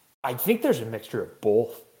 I think there's a mixture of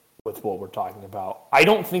both with what we're talking about. I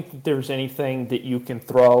don't think that there's anything that you can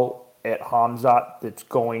throw at Hamzat that's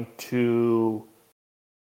going to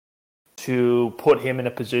put him in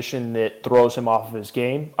a position that throws him off of his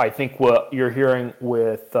game. I think what you're hearing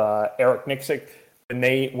with Eric Nixick,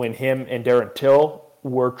 when him and Darren Till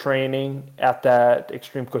were training at that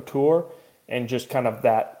Extreme Couture, and just kind of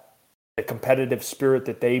the competitive spirit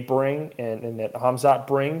that they bring and that Hamzat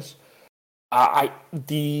brings.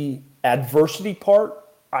 The adversity part,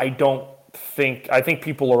 I think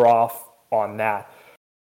people are off on that.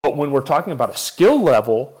 But when we're talking about a skill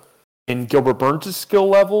level, in Gilbert Burns' skill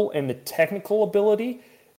level and the technical ability,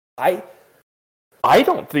 I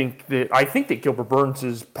think that Gilbert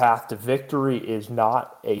Burns' path to victory is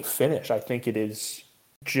not a finish. I think it is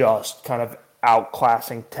just kind of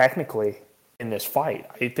outclassing technically in this fight.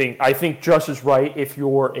 I think Just is right if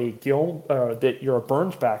you're that you're a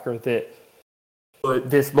Burns backer, that But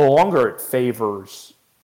this no longer it favors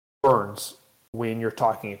Burns when you're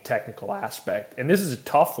talking a technical aspect. And this is a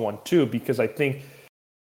tough one, too, because I think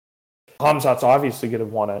Hamzat's obviously going to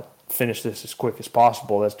want to finish this as quick as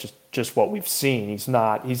possible. That's just what we've seen. He's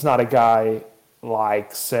not a guy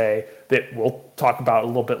like, say, that we'll talk about a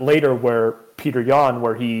little bit later, where Peter Yan,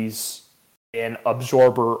 where he's an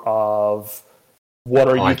absorber of what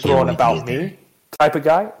are you throwing about me type of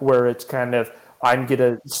guy, where it's kind of, I'm going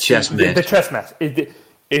to... The chess match.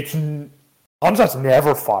 It's... Hamzat's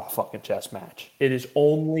never fought a fucking chess match. It is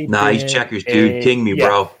only he's checkers, dude. King me,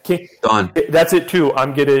 bro. Done. That's it, too.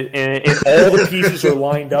 I'm going to... And all the pieces are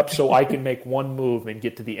lined up so I can make one move and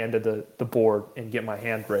get to the end of the board and get my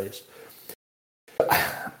hand raised.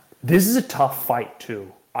 This is a tough fight,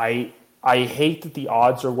 too. I hate that the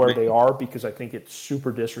odds are where they are because I think it's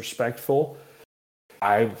super disrespectful.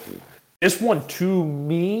 This one to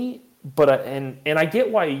me, but and I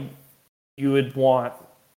get why you would want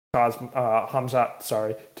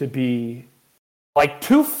Hamzat, to be like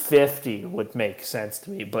 250 would make sense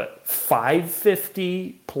to me, but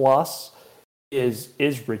 550 plus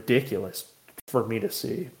is ridiculous for me to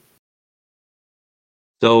see.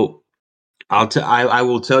 So I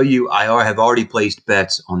will tell you, I have already placed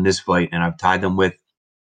bets on this fight, and I've tied them with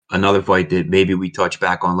another fight that maybe we touch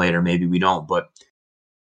back on later, maybe we don't. But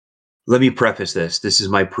let me preface this. This is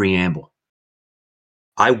my preamble.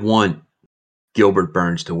 I want Gilbert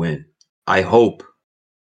Burns to win. I hope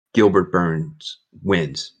Gilbert Burns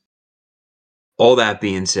wins. All that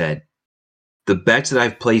being said, the bets that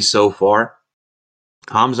I've placed so far,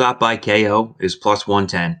 Hamzat by KO is plus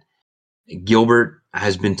 110. Gilbert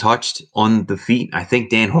has been touched on the feet. I think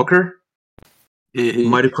Dan Hooker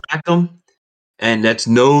might have cracked him. And that's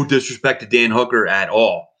no disrespect to Dan Hooker at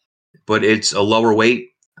all. But it's a lower weight.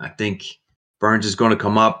 I think Burns is going to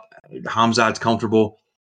come up. Hamzat's comfortable.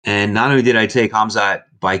 And not only did I take Hamzat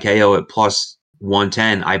by KO at plus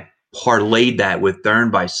 110, I parlayed that with Dern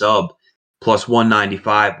by sub plus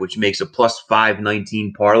 195, which makes a plus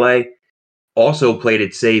 519 parlay. Also played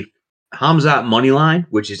it safe. Hamzat money line,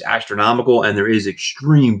 which is astronomical, and there is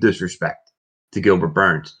extreme disrespect to Gilbert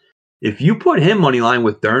Burns. If you put him money line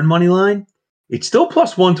with Dern money line, it's still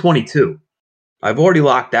plus 122. I've already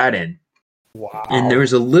locked that in. Wow. And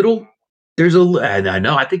I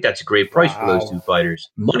know, I think that's a great price for those two fighters.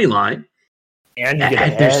 Money line. And you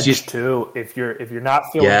get an edge too. If you're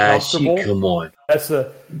not feeling comfortable. Come on.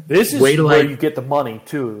 This is where you get the money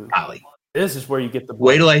too. Golly. This is where you get the money.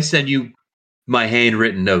 Wait till I send you my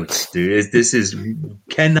handwritten notes, dude. This is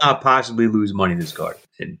cannot possibly lose money in this card.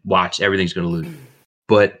 And watch, everything's gonna lose.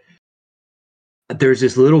 But there's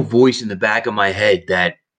this little voice in the back of my head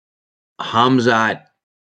that Hamzat,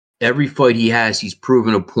 every fight he has, he's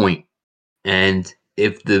proven a point. And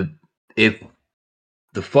if the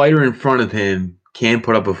fighter in front of him can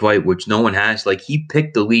put up a fight, which no one has, like he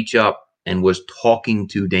picked the leech up and was talking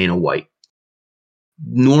to Dana White.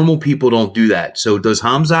 Normal people don't do that. So does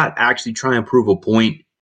Hamzat actually try and prove a point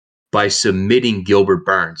by submitting Gilbert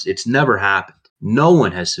Burns? It's never happened. No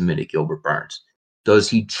one has submitted Gilbert Burns. Does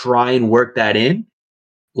he try and work that in?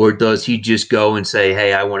 Or does he just go and say,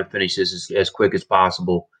 hey, I want to finish this as quick as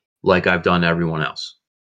possible like I've done to everyone else?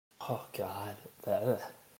 Oh, God.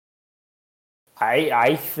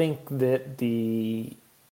 I think that the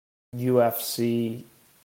UFC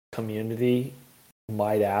community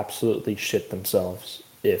might absolutely shit themselves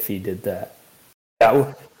if he did that.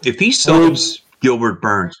 If he subs Gilbert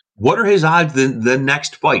Burns, what are his odds the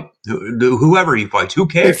next fight? Whoever he fights, who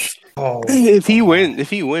cares? If he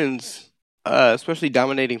wins, especially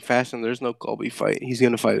dominating fashion, there's no Colby fight. He's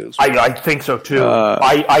going to fight him. I think so too.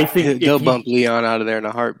 I think they'll bump Leon out of there in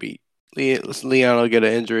a heartbeat. Leon will get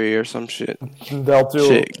an injury or some shit. They'll do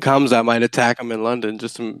shit. Kamzat might attack him in London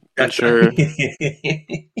just to ensure.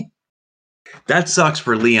 That sucks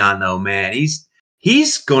for Leon though, man.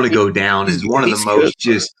 He's going to go down as one of the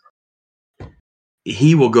most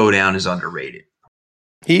he will go down as underrated.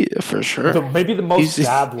 He for sure. Maybe the most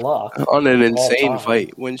bad luck on an insane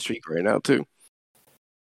fight win streak right now too.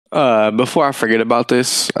 Before I forget about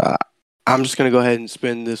this, I'm just gonna go ahead and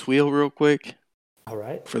spin this wheel real quick. All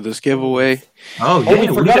right. For this giveaway. Oh yeah, we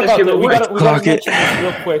forgot about that. We got to mention this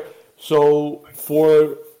real quick. So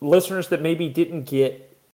for listeners that maybe didn't get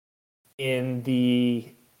in the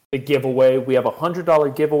giveaway, we have a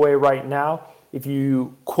 $100 giveaway right now. If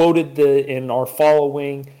you quoted in our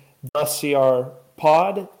following the CR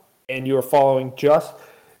pod and you are following Just,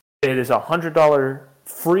 it is a $100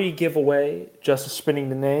 free giveaway. Just is spinning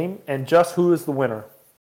the name, and Just, who is the winner?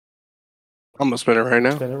 I'm gonna spin it right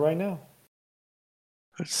now. Spin it right now.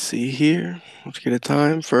 Let's see here. Let's get a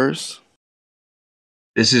time first.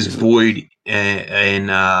 This is void in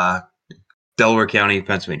Delaware County,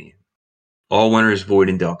 Pennsylvania. All winners void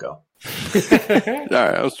in Delco. All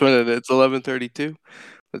right, I was spinning it. It's 11:32.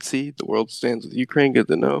 Let's see. The world stands with Ukraine. Good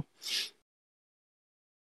to know.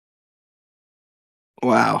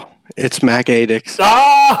 Wow, it's Mac Adix.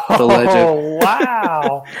 Oh, The legend.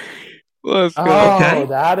 Wow. Let's go. Oh, Okay.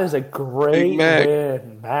 that is a great Mac.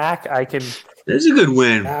 win. Mac, This is a good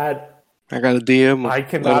win. I got a DM. I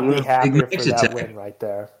cannot be happier Big for that attack. win right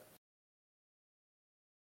there.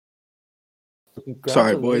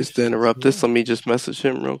 Sorry, boys, to interrupt this. Let me just message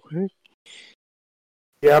him real quick.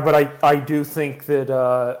 Yeah, but I do think that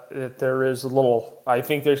that there is a little. I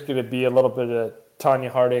think there's going to be a little bit of Tanya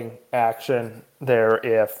Harding action there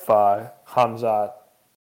if Hamzat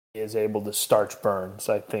is able to starch Burns.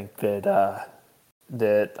 I think that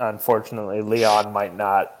that unfortunately Leon might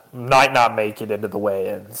not make it into the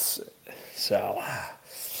weigh-ins. So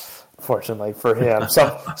fortunately for him,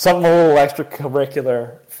 something a little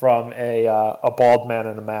extracurricular from a bald man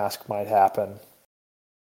in a mask might happen.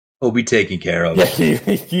 He'll be taken care of. Yeah,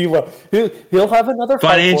 he will. He'll have another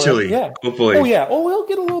fight Financially, for him. Yeah. hopefully. Oh yeah. Oh, he'll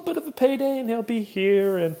get a little bit of a payday, and he'll be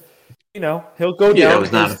here, and he'll go down. Yeah, it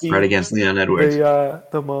was not a as threat against Leon Edwards.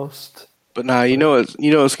 the most. But now you know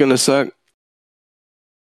what's gonna suck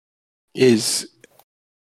is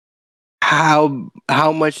how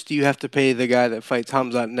much do you have to pay the guy that fights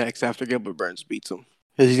Hamzat next after Gilbert Burns beats him?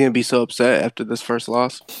 Because he's gonna be so upset after this first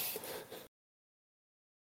loss.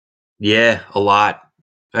 Yeah, a lot.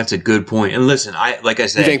 That's a good point. And listen, like I You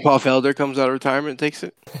said, think Paul Felder comes out of retirement and takes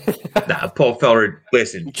it? Paul Felder,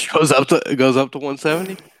 listen, Goes up to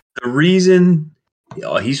 170. the reason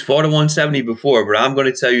he's fought at 170 before, but I'm going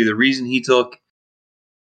to tell you the reason he took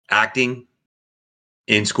acting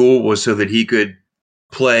in school was so that he could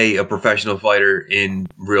play a professional fighter in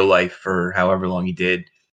real life for however long he did,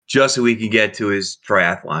 just so he could get to his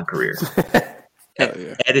triathlon career. Hell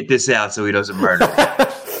yeah. Edit this out so he doesn't murder me.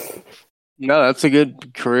 No, that's a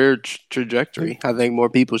good career trajectory. I think more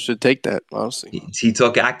people should take that, honestly. He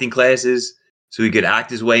took acting classes so he could act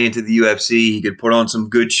his way into the UFC. He could put on some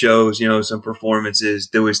good shows, some performances,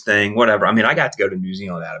 do his thing, whatever. I mean, I got to go to New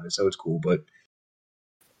Zealand out of it, so it's cool. But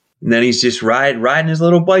and then he's just riding his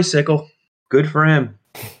little bicycle. Good for him.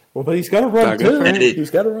 Well, but he's got to run too. He's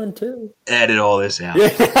got to run too. Edit all this out.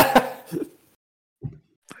 Yeah.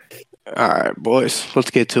 All right, boys, let's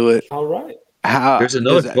get to it. All right. There's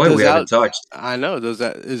another point we haven't touched. I know. Is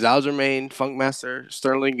Aljamain Funkmaster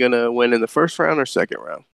Sterling gonna win in the first round or second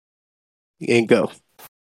round? And go.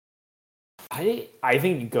 I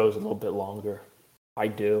think it goes a little bit longer. I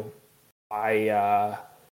do. But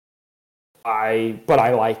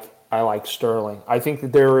I like Sterling. I think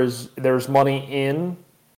that there's money in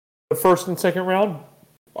the first and second round.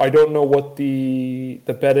 I don't know what the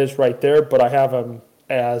bet is right there, but I have him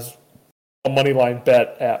as a money line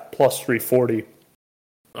bet at plus 340.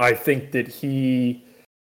 I think that he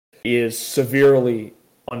is severely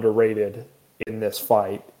underrated in this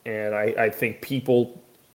fight, and I think people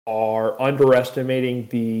are underestimating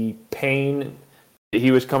the pain that he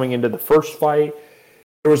was coming into the first fight.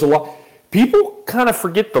 There was a lot. People kind of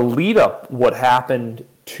forget the lead up, what happened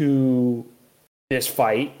to this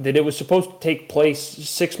fight, that it was supposed to take place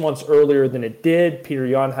 6 months earlier than it did. Peter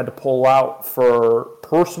Yan had to pull out for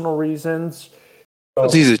personal reasons. So,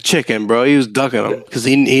 he's a chicken, bro. He was ducking him because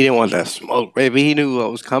he didn't want that smoke. Maybe he knew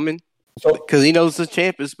what was coming because he knows the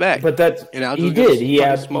champ is back. But he did. He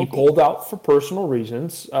pulled out for personal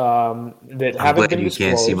reasons that I'm haven't glad been you disclosed.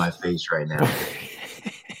 can't see my face right now.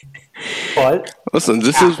 But listen,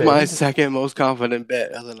 this is my second most confident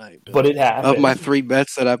bet of the night. Bill. But it happened. Of my 3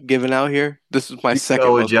 bets that I've given out here, this is my second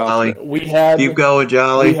most Jolly. confident. Keep going,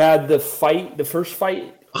 Jolly. We had the first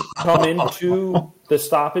fight come into the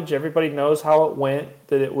stoppage. Everybody knows how it went,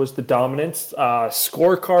 that it was the dominance.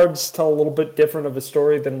 Scorecards tell a little bit different of a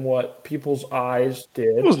story than what people's eyes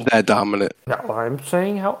did. It wasn't that dominant. No, I'm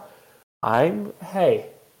saying hey.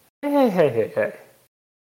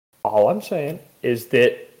 All I'm saying is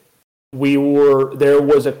that there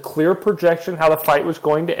was a clear projection how the fight was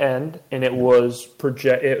going to end, and it was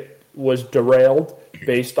derailed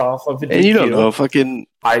based off of the DQ. And you don't know,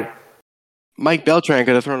 Mike Beltran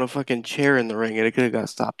could have thrown a fucking chair in the ring and it could have got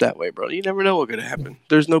stopped that way, bro. You never know what could have happened.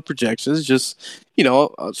 There's no projections. It's just,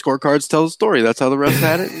 scorecards tell the story. That's how the refs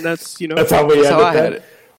had it, and that's how I had it.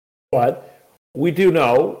 But we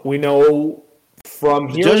know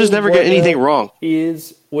from the judges never get anything wrong.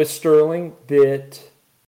 Is with Sterling that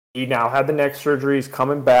he now had the neck surgery. He's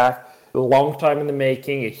coming back. A long time in the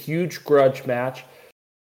making. A huge grudge match.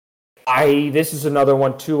 This is another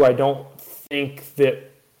one too. I don't think that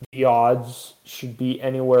the odds should be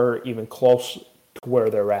anywhere even close to where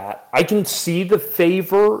they're at. I can see the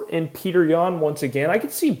favor in Peter Yan once again. I can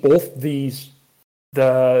see both these,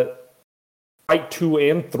 the fight 2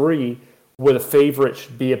 and 3, where the favorite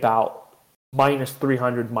should be about minus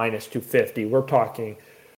 300, minus 250. We're talking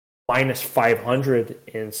minus 500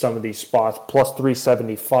 in some of these spots, plus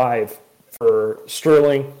 375 for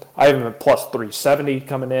Sterling. I have him at plus 370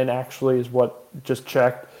 coming in, actually, is what just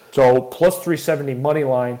checked. So plus 370 money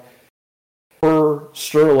line for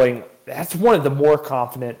Sterling. That's one of the more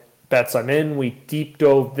confident bets I'm in. We deep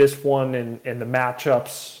dove this one in the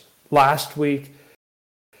matchups last week.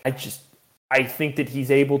 I think that he's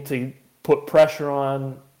able to put pressure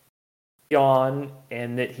on Yan,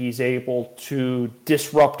 and that he's able to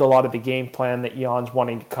disrupt a lot of the game plan that Jan's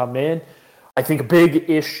wanting to come in. I think a big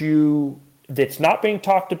issue that's not being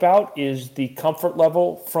talked about is the comfort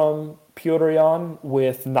level from Petr Yan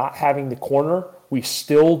with not having the corner. We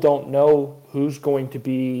still don't know who's going to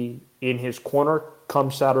be in his corner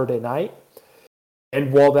come Saturday night.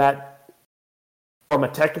 And while that, from a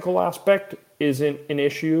technical aspect, isn't an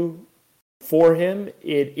issue for him,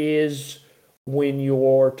 it is when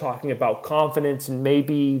you're talking about confidence and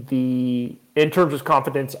maybe in terms of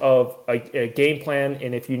confidence of a game plan,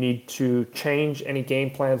 and if you need to change any game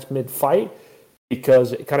plans mid-fight,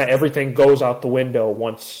 because kind of everything goes out the window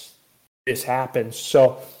once this happens.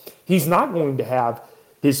 So he's not going to have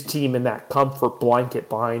his team in that comfort blanket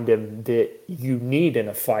behind him that you need in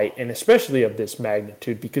a fight, and especially of this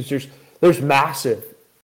magnitude, because there's massive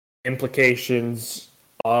implications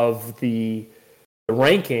of the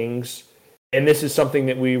rankings. And this is something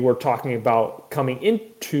that we were talking about coming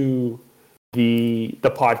into the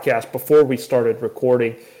podcast before we started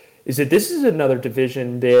recording, is that this is another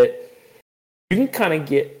division that you can kind of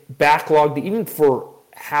get backlogged, even for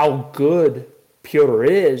how good Petr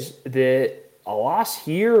is, that a loss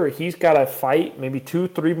here, he's got to fight maybe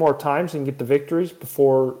 2-3 more times and get the victories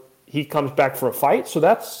before he comes back for a fight. So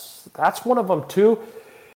that's one of them too.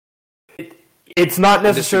 It's not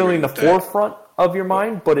necessarily in the forefront of your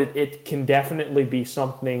mind, but it can definitely be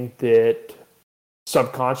something that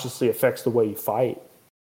subconsciously affects the way you fight.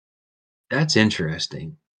 That's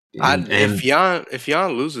interesting. If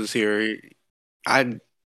Yan loses here,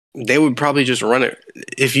 they would probably just run it.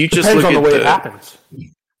 If you just Depends look on at the way it happens.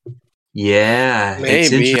 Yeah, maybe,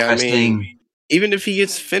 it's interesting. I mean, even if he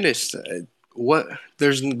gets finished,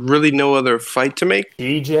 there's really no other fight to make.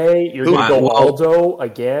 DJ, you're going to go Aldo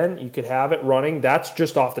again. You could have it running. That's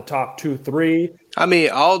just off the top 2-3. I mean,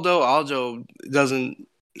 Aldo doesn't.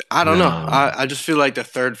 I don't know. I just feel like the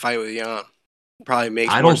third fight with Yan probably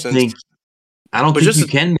makes more sense. I don't think you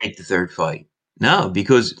can make the third fight. No,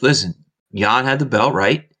 because listen, Yan had the belt,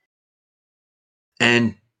 right?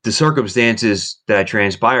 And the circumstances that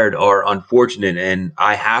transpired are unfortunate, and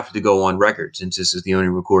I have to go on record, since this is the only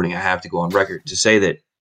recording, I have to go on record to say that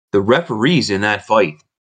the referees in that fight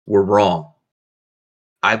were wrong.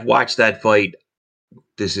 I've watched that fight,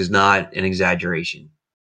 this is not an exaggeration,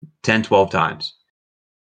 10, 12 times.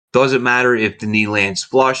 Doesn't matter if the knee lands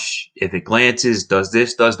flush, if it glances, does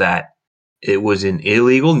this, does that. It was an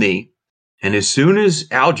illegal knee, and as soon as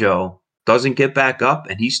Aljo doesn't get back up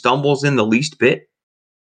and he stumbles in the least bit,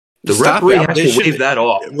 the referee has to wave that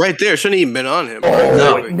off. Right there. Shouldn't even been on him.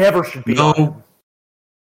 No, it never should be on him.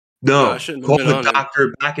 No. Call the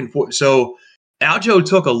doctor back and forth. So Aljo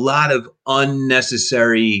took a lot of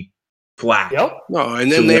unnecessary flack. Yep. No,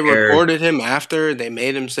 and then they reported him after. They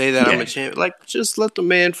made him say that I'm a champion. Like, just let the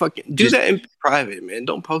man fucking do that in private, man.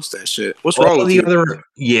 Don't post that shit. What's wrong with you?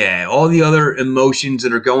 All the other emotions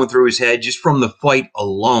that are going through his head just from the fight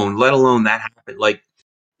alone, let alone that happened. Like,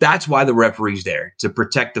 that's why the referee's there, to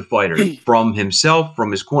protect the fighter from himself, from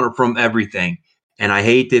his corner, from everything. And I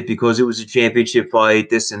hate that because it was a championship fight,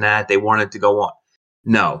 this and that, they wanted to go on.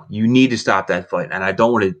 No, you need to stop that fight. And I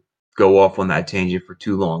don't want to go off on that tangent for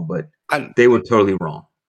too long, but they were totally wrong.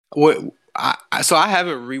 So I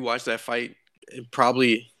haven't rewatched that fight in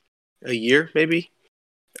probably a year, maybe.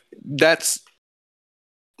 That's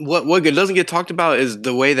what doesn't get talked about is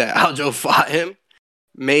the way that Aljo fought him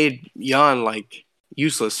made Yan like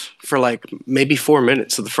useless for like maybe 4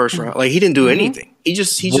 minutes of the first round. Like, he didn't do anything. He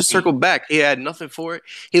just circled back. He had nothing for it.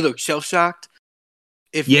 He looked shell shocked.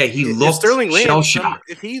 If Sterling lands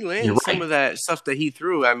if he lands some of that stuff that he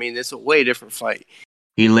threw, I mean, it's a way different fight.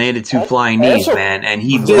 He landed 2 flying knees, man, and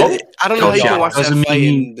he. I don't know how you can watch that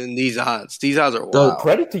fight than these odds. These odds are wild.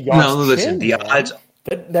 Credit to Jan's listen, the odds.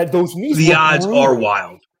 Those knees. The odds are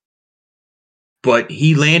wild. But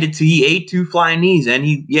he ate 2 flying knees, and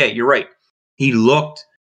you're right. He looked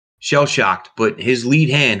shell-shocked, but his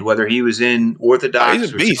lead hand, whether he was in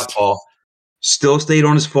orthodox or southpaw, still stayed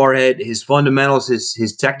on his forehead. His fundamentals,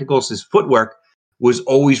 his technicals, his footwork was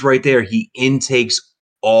always right there. He intakes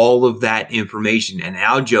all of that information, and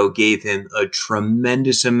Aljo gave him a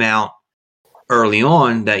tremendous amount early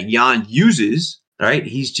on that Jan uses. Right?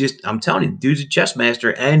 He's just, I'm telling you, dude's a chess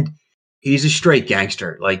master, and he's a straight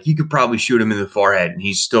gangster. Like, you could probably shoot him in the forehead, and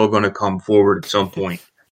he's still going to come forward at some point.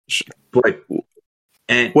 But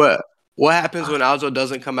and what happens when Aljo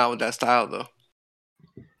doesn't come out with that style though?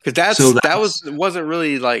 Because wasn't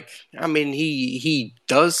really like, I mean, he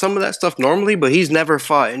does some of that stuff normally, but he's never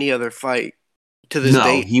fought any other fight to this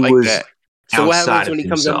date he like was that. So what happens when he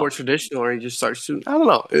comes out himself. more traditional or he just starts shooting? I don't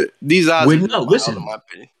know. These odds are wild, in my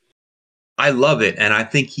opinion. I love it, and I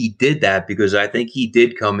think he did that because I think he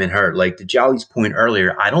did come in hurt. Like to Jolly's point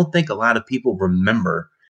earlier, I don't think a lot of people remember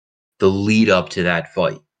the lead up to that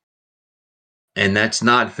fight. And that's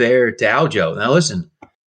not fair to Aljo. Now listen,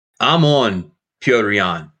 I'm on Piotr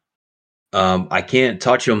Jan. I can't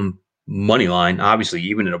touch him money line, obviously,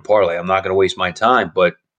 even in a parlay. I'm not going to waste my time,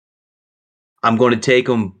 but I'm going to take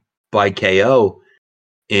him by KO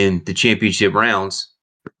in the championship rounds.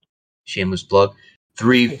 Shameless plug.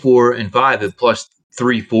 3, 4, and 5 at plus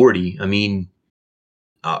 340. I mean,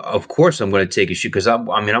 of course I'm going to take a shoot because I'm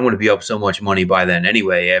going to be up so much money by then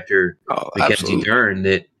anyway after Mackenzie Dern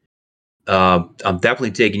that I'm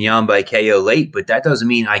definitely taking Jan by KO late, but that doesn't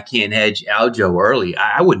mean I can't hedge Aljo early.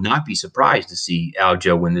 I would not be surprised to see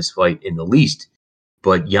Aljo win this fight in the least.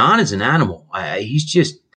 But Jan is an animal. He's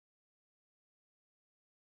just...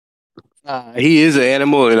 he is an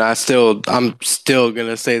animal, and I'm still going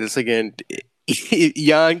to say this again.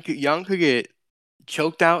 Jan could get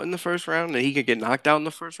choked out in the first round, and he could get knocked out in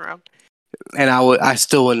the first round. And I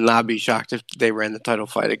still would not be shocked if they ran the title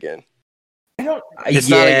fight again. I don't.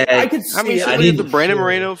 Look at Brandon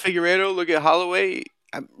Moreno, Figueiredo. Look at Holloway.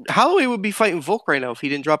 Holloway would be fighting Volk right now if he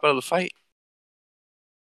didn't drop out of the fight.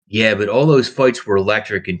 Yeah, but all those fights were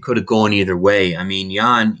electric and could have gone either way. I mean,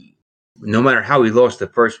 Jan, no matter how he lost the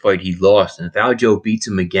first fight, he lost. And if Aljo beats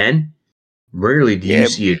him again, rarely do you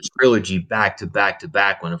see a trilogy back to back to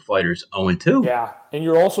back when a fighter's 0-2. Yeah, and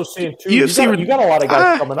you're also seeing too. You got a lot of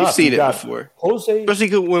guys coming up. You've seen it before, Jose,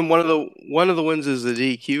 especially when one of the wins is the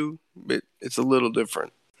DQ. But it's a little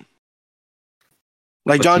different.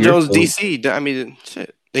 Like John Jones, DC. I mean,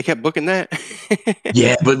 shit, they kept booking that.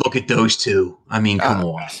 Yeah, but look at those two. I mean, come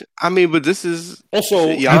on. I mean, but this is also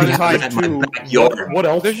what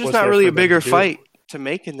else? There's just not really a bigger fight to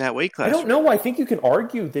make in that weight class. I don't know. I think you can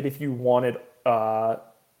argue that if you wanted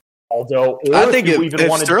Aldo, or I think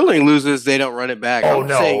if Sterling loses, they don't run it back. Oh,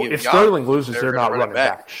 no. If Sterling loses, they're not running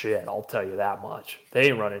back shit. I'll tell you that much. They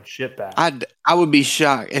ain't running shit back. I would be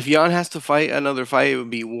shocked. If Jan has to fight another fight, it would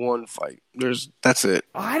be one fight. That's it.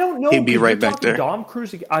 I don't know. He'd be right back there. Dom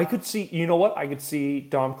Cruz, I could see, you know what? I could see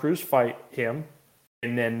Dom Cruz fight him,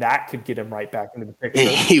 and then that could get him right back into the picture.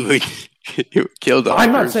 He would kill Dom Cruz.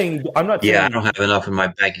 I'm not saying. I don't have enough in my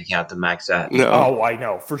bank account to max that. No. Oh, I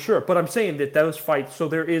know, for sure. But I'm saying that those fights, so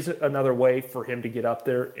there is another way for him to get up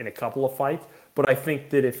there in a couple of fights. But I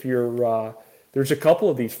think that if you're, there's a couple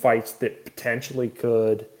of these fights that potentially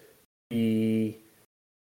could be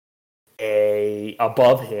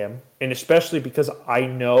above him. And especially because I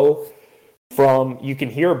know you can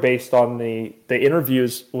hear based on the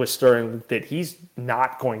interviews with Sterling that he's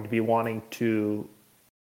not going to be wanting to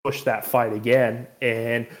push that fight again.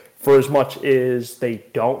 And for as much as they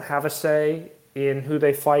don't have a say in who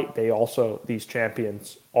they fight, these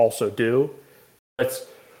champions also do. I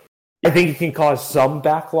think it can cause some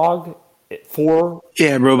backlog for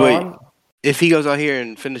bro. But if he goes out here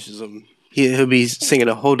and finishes him, he'll be singing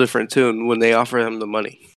a whole different tune when they offer him the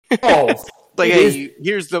money. Oh, like, hey,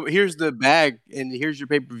 here's the bag, and here's your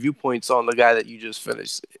pay-per-view points on the guy that you just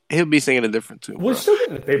finished. He'll be singing a different tune. We're still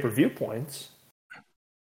getting the pay-per-view points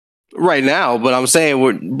right now, but I'm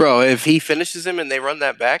saying, bro, if he finishes him and they run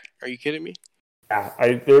that back, are you kidding me?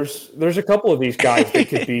 Yeah, there's a couple of these guys that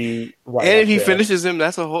could be right. And if he finishes him,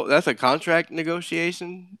 that's a contract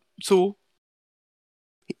negotiation tool.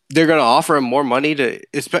 They're gonna offer him more money and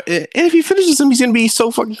if he finishes him, he's gonna be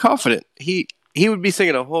so fucking confident. He would be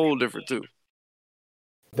singing a whole different tune.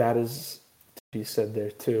 That is to be said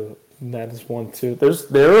there too. And that is one too.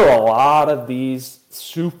 There are a lot of these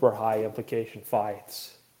super high implication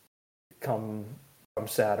fights come from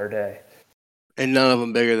Saturday. And none of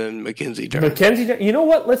them bigger than Mackenzie Dern. You know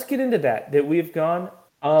what? Let's get into that. That we've gone.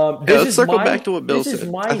 Let's circle back to what Bill said.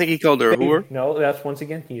 I think he called her a whore. No, that's once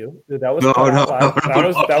again you. That was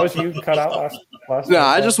that was you cut out last. No,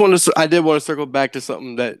 I did want to circle back to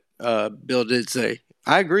something that Bill did say.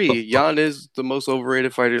 I agree. Jan is the most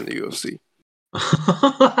overrated fighter in the UFC.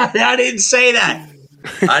 I didn't say that.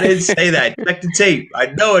 Check the tape. I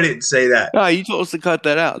know I didn't say that. No, you told us to cut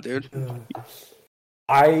that out, dude.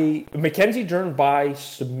 Mackenzie Dern by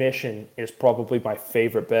submission is probably my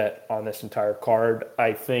favorite bet on this entire card.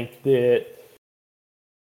 I think that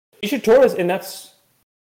Tisha Torres, and has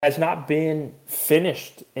not been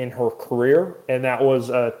finished in her career, and that was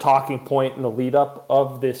a talking point in the lead up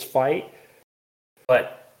of this fight.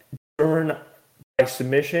 But Dern by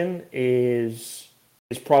submission is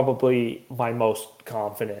probably my most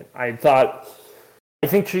confident. I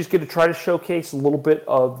think she's going to try to showcase a little bit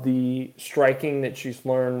of the striking that she's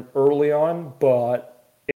learned early on,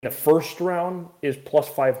 but in the first round is plus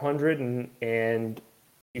 500, and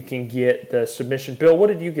you can get the submission. Bill, what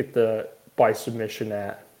did you get the by submission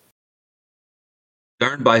at?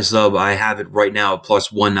 Dern by sub, I have it right now at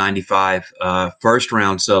plus 195. First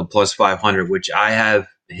round sub plus 500, which I have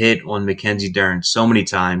hit on Mackenzie Dern so many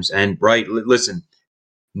times. And listen,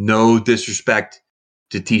 no disrespect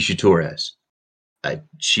to Tisha Torres.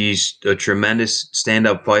 She's a tremendous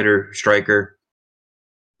stand-up fighter, striker.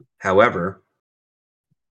 However,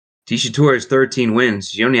 Tisha Torres 13 wins.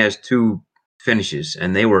 She only has 2 finishes,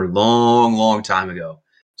 and they were long, long time ago.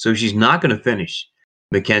 So she's not going to finish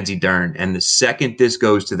Mackenzie Dern. And the second this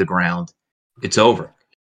goes to the ground, it's over.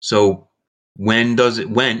 So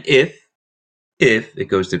if it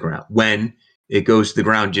goes to the ground, when it goes to the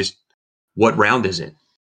ground, just what round is it?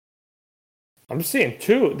 I'm seeing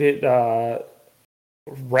 2.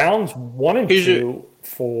 Rounds 1 and 2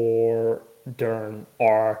 for Dern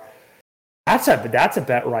are that's a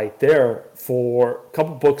bet right there. For a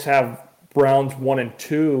couple books have rounds 1 and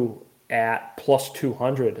 2 at plus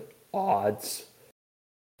 200 odds.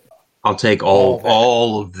 I'll take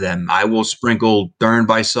all of them. I will sprinkle Dern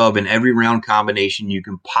by sub in every round combination you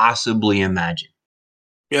can possibly imagine.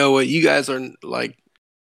 You know what you guys are like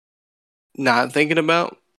not thinking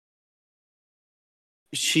about?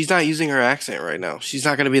 She's not using her accent right now. She's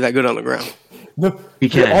not going to be that good on the ground. He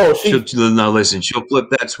can. Now listen, she'll flip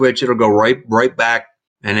that switch. It'll go right back,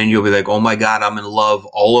 and then you'll be like, "Oh my God, I'm in love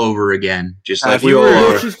all over again." Just like we all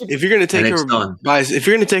are. If you're going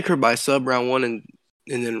to take her by sub round 1 and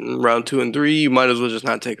then round 2 and 3, you might as well just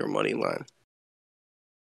not take her money line.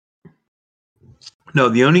 No,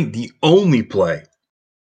 the only play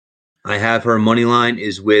I have her money line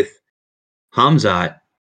is with Hamzat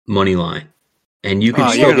money line. And you can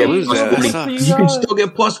still get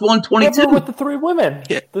plus 122 with the 3 women.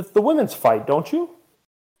 Yeah. The women's fight, don't you?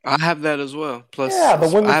 I have that as well. Plus, the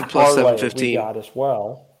women's I have plus parlay 715. We got as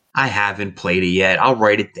well. I haven't played it yet. I'll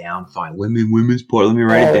write it down. Fine, women's parlay. Let me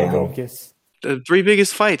write it down. The 3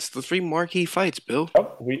 biggest fights, the 3 marquee fights, Bill.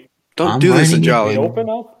 Don't do this to Jolly.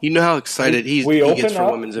 You know how excited he gets for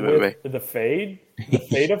women's MMA. The fade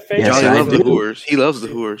of fade. Jolly loves the whores. He loves the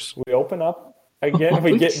whores. We open up. Again,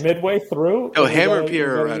 we get midway through. Oh, Hammer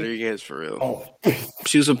Pierre Rodriguez for real. Oh.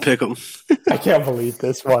 She was a pick'em. I can't believe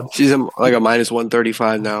this one. She's like a minus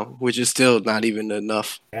 135 now, which is still not even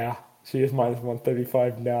enough. Yeah, she is minus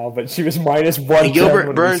 135 now, but she was minus 110.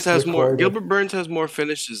 Gilbert Burns has more. Gilbert Burns has more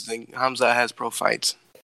finishes than Hamza has pro fights.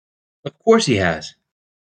 Of course, he has.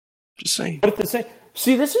 Just saying. But at the same,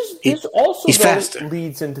 see, this also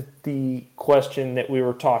leads into the question that we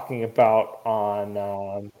were talking about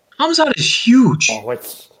on. Hamzat is huge. Oh,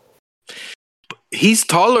 he's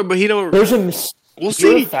taller, but he don't. There's a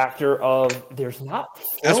factor of there's not.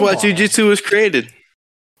 That's why jiu-jitsu was created.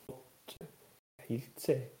 You could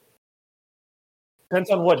say.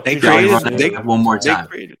 Depends on what they created. One more time.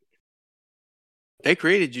 They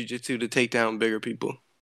created jiu-jitsu to take down bigger people.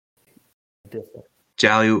 Different.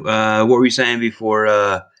 Jolly, what were you saying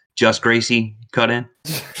before Just Gracie cut in?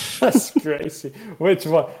 Just Gracie. Which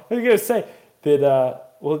one? I was gonna say that.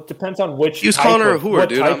 Well, it depends on which. He was calling her a whore,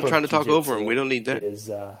 dude. I'm trying to talk over him. We don't need that. Is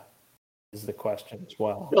the question as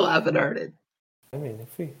well? Still haven't heard it. I mean,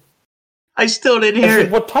 I still didn't hear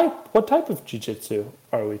it. What type of jiu-jitsu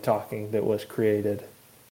are we talking that was created?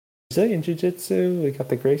 Brazilian jiu-jitsu. We got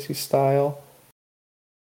the Gracie style.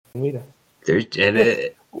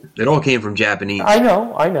 It all came from Japanese. I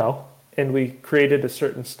know, and we created a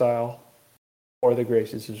certain style for the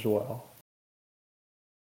Gracies as well.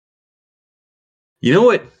 You know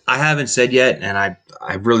what I haven't said yet, and I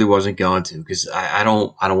really wasn't going to because I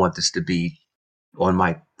don't want this to be on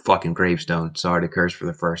my fucking gravestone. Sorry to curse for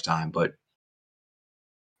the first time, but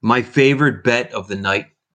my favorite bet of the night.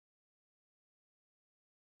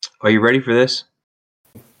 Are you ready for this?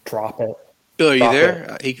 Drop it. Bill, are you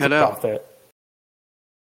there? He cut out. Drop it.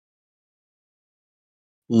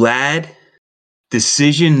 Lad,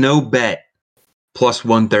 decision no bet, plus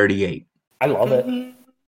 138. I love it.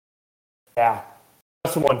 Yeah.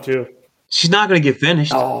 That's the one, too. She's not going to get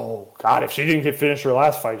finished. Oh, God. If she didn't get finished her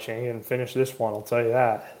last fight, she ain't going to finish this one. I'll tell you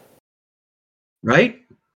that. Right?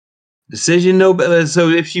 Decision, no. So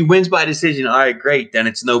if she wins by decision, all right, great. Then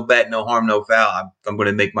it's no bet, no harm, no foul. I'm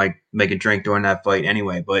going to make a drink during that fight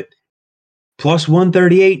anyway. But plus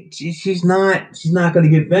 138, she's not going to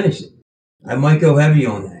get finished. I might go heavy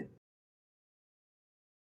on that.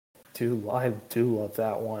 I do love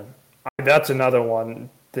that one. That's another one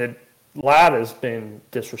that Ladd has been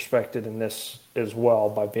disrespected in this as well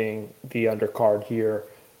by being the undercard here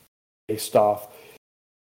based off.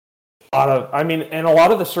 And a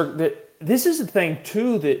lot of this is the thing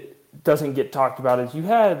too that doesn't get talked about is you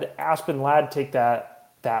had Aspen Ladd take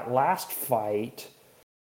that last fight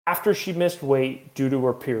after she missed weight due to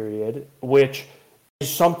her period, which is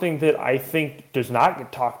something that I think does not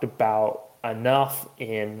get talked about enough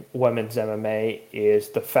in women's MMA, is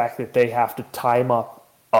the fact that they have to time up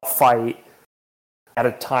a fight at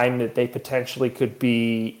a time that they potentially could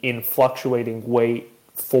be in fluctuating weight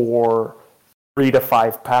for 3 to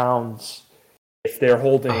 5 pounds if they're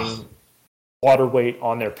holding water weight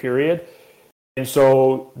on their period. And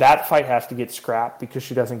so that fight has to get scrapped because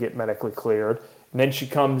she doesn't get medically cleared. And then she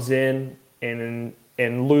comes in and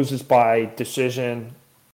loses by decision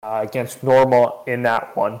against Norma in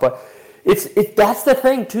that one. But that's the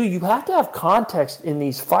thing too. You have to have context in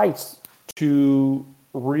these fights to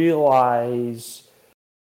realize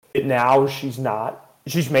that now she's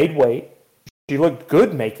made weight. She looked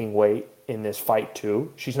good making weight in this fight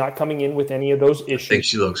too. She's not coming in with any of those issues. I think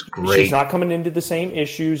she looks great. She's not coming into the same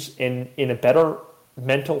issues in a better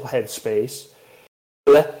mental headspace.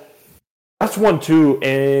 That's one too,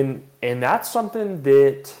 and that's something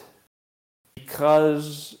that,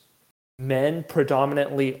 because men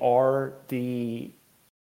predominantly are the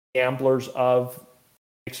gamblers of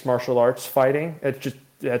mixed martial arts fighting,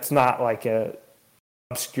 that's not like a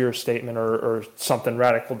obscure statement or something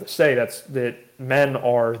radical to say. That men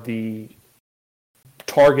are the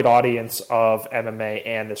target audience of MMA,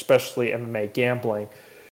 and especially MMA gambling.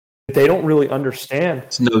 They don't really understand.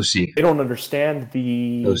 It's no secret. They don't understand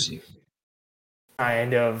the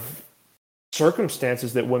kind of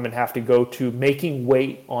circumstances that women have to go to, making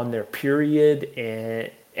weight on their period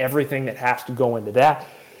and everything that has to go into that.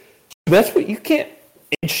 That's what you can't.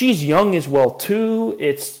 And she's young as well too.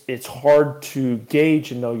 It's hard to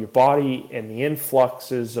gauge and know your body and the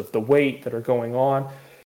influxes of the weight that are going on.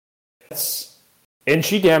 And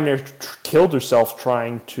she damn near killed herself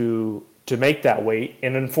trying to make that weight.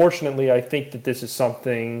 And unfortunately, I think that this is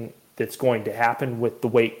something that's going to happen with the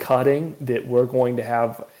weight cutting, that we're going to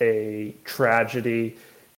have a tragedy.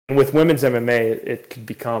 And with women's MMA, it could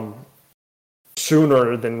become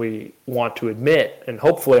sooner than we want to admit. And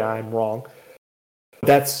hopefully I'm wrong.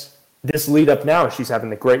 That's this lead up now. She's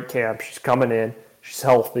having a great camp. She's coming in. She's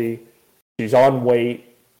healthy. She's on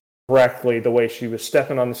weight correctly, the way she was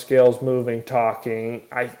stepping on the scales, moving, talking.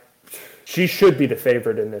 She should be the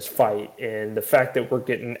favorite in this fight. And the fact that we're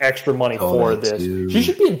getting extra money for this, she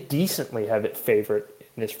should be a decently heavy favorite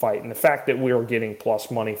in this fight. And the fact that we are getting plus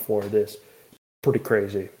money for this, pretty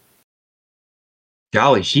crazy.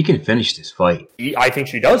 Golly, she can finish this fight. I think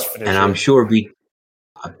she does finish and it. I'm sure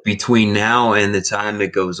between now and the time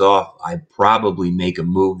it goes off, I probably make a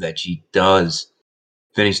move that she does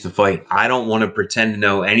finish the fight. I don't want to pretend to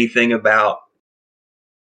know anything about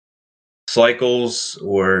cycles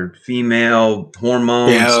or female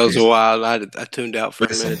hormones. Yeah, it was wild. I tuned out for a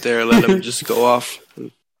minute there, let him just go off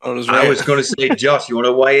on his rant. I was going to say, Josh, you want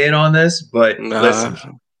to weigh in on this? But listen,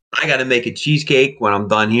 I got to make a cheesecake when I'm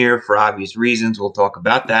done here for obvious reasons. We'll talk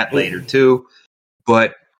about that later too.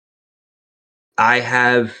 But I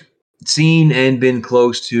have seen and been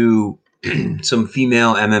close to some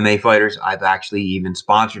female MMA fighters. I've actually even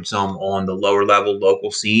sponsored some on the lower level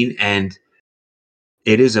local scene, and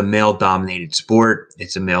it is a male-dominated sport.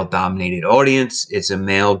 It's a male-dominated audience. It's a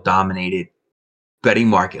male-dominated betting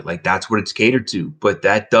market. Like, that's what it's catered to. But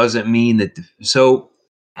that doesn't mean that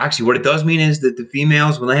actually, what it does mean is that the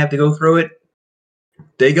females, when they have to go through it,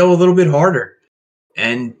 they go a little bit harder.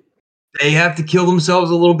 And they have to kill themselves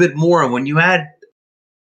a little bit more. And when you add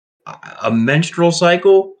a menstrual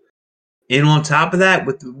cycle in on top of that,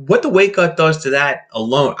 with what the weight cut does to that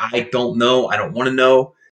alone, I don't know. I don't want to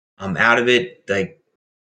know. I'm out of it.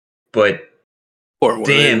 But poor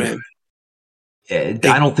damn, women, man.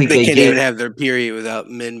 I don't think they can't even have their period without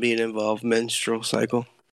men being involved. Menstrual cycle.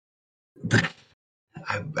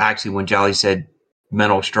 Actually, when Jolly said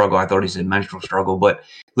mental struggle, I thought he said menstrual struggle. But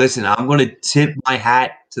listen, I'm going to tip my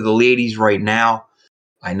hat to the ladies right now.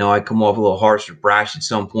 I know I come off a little harsh or brash at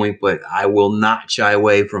some point, but I will not shy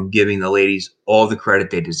away from giving the ladies all the credit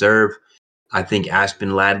they deserve. I think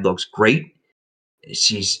Aspen Ladd looks great.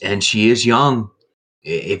 She is young.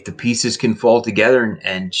 If the pieces can fall together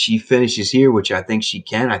and she finishes here, which I think she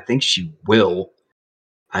can, I think she will.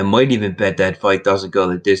 I might even bet that fight doesn't go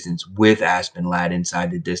the distance with Aspen Ladd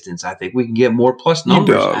inside the distance. I think we can get more plus You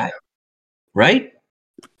numbers, dog. right?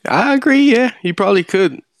 I agree. Yeah, you probably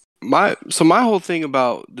could. My whole thing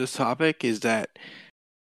about this topic is that,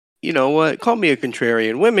 you know what? Call me a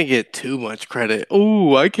contrarian. Women get too much credit.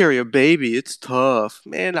 Oh, I carry a baby. It's tough,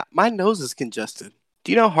 man. My nose is congested.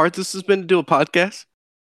 Do you know how hard this has been to do a podcast?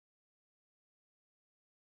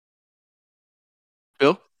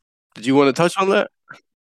 Bill, did you want to touch on that?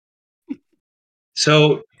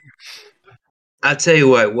 So I'll tell you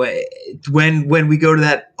what. When we go to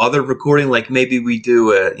that other recording, like maybe we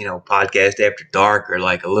do a podcast after dark or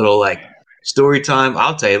like a little like story time.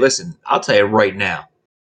 I'll tell you. Listen, I'll tell you right now.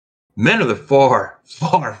 Men are the far,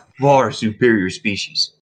 far, far superior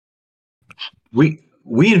species. We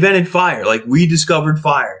invented fire. Like we discovered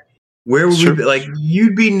fire. Where would we be? Like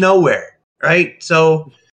you'd be nowhere, right?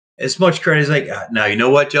 So as much credit as like now, you know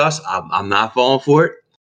what, Joss? I'm not falling for it.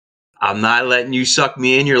 I'm not letting you suck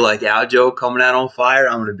me in. You're like Aljo coming out on fire.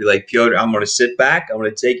 I'm gonna be like Piotr. I'm gonna sit back. I'm gonna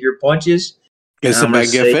take your punches. Get sit back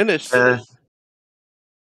and get finished.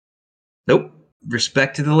 Nope.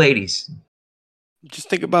 Respect to the ladies. Just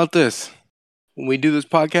think about this. When we do this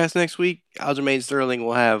podcast next week, Aljamain Sterling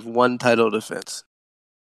will have one title defense.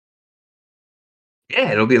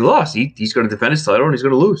 Yeah, it'll be a loss. He's going to defend his title and he's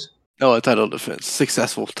going to lose. No, a title defense.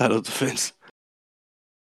 Successful title defense.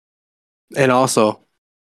 And also,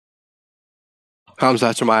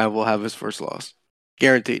 Khamzat Chimaev will have his first loss.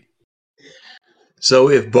 Guaranteed. So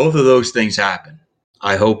if both of those things happen,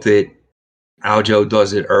 I hope that Aljo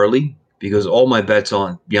does it early because all my bets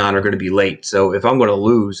on Jan are going to be late. So if I'm going to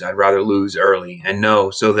lose, I'd rather lose early and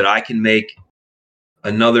know so that I can make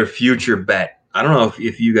another future bet. I don't know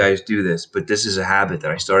if you guys do this, but this is a habit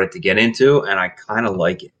that I started to get into, and I kind of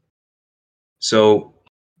like it. So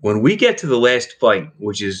when we get to the last fight,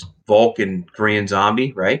 which is Volk and Korean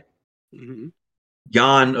Zombie, right? Mm-hmm.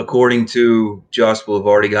 Jan, according to Just, will have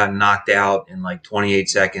already gotten knocked out in like 28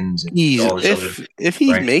 seconds. And if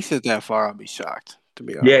he makes it that far, I'll be shocked, to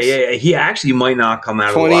be honest. Yeah. He actually might not come out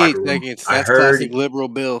of the locker room. 28 seconds. That's classic liberal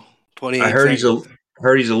Bill. 28 I heard seconds.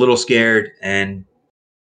 he's a little scared, and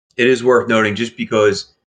it is worth noting just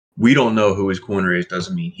because we don't know who his corner is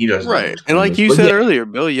doesn't mean he doesn't. Right. And like you said earlier,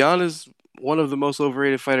 Bill, Jan is one of the most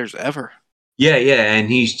overrated fighters ever. Yeah, and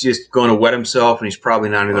he's just going to wet himself, and he's probably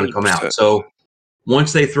not even going to come out. So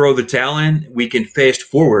once they throw the towel in, we can fast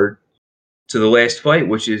forward to the last fight,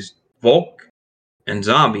 which is Volk and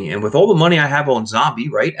Zombie. And with all the money I have on Zombie,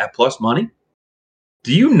 right, at plus money,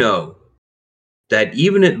 do you know that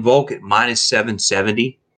even at Volk at minus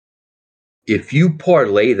 770, if you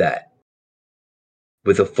parlay that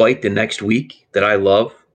with a fight the next week that I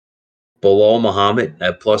love, Bilal Muhammad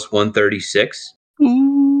at plus 136,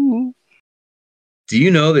 ooh, do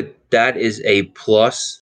you know that is a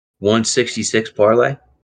plus 166 parlay?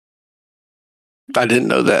 I didn't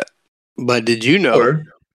know that. But did you know?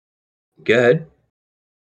 Go ahead.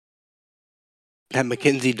 That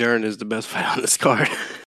Mackenzie Dern is the best fight on this card.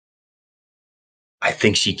 I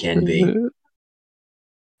think she can be.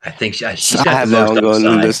 I think she's I got have the that most one going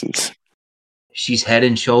upside. the distance. She's head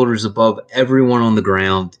and shoulders above everyone on the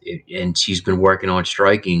ground, and she's been working on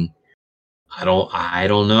striking. I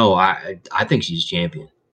don't know. I think she's champion.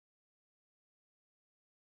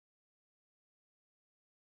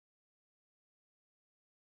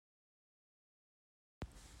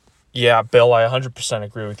 Yeah, Bill, I 100%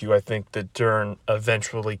 agree with you. I think that Dern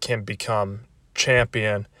eventually can become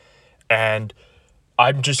champion, and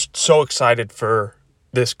I'm just so excited for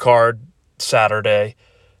this card Saturday,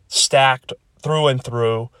 stacked through and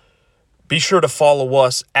through. Be sure to follow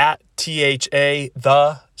us at THA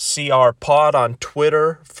the CR Pod on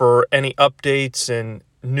Twitter for any updates and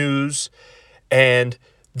news. And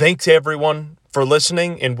thanks to everyone for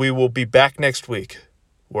listening, and we will be back next week.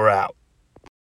 We're out.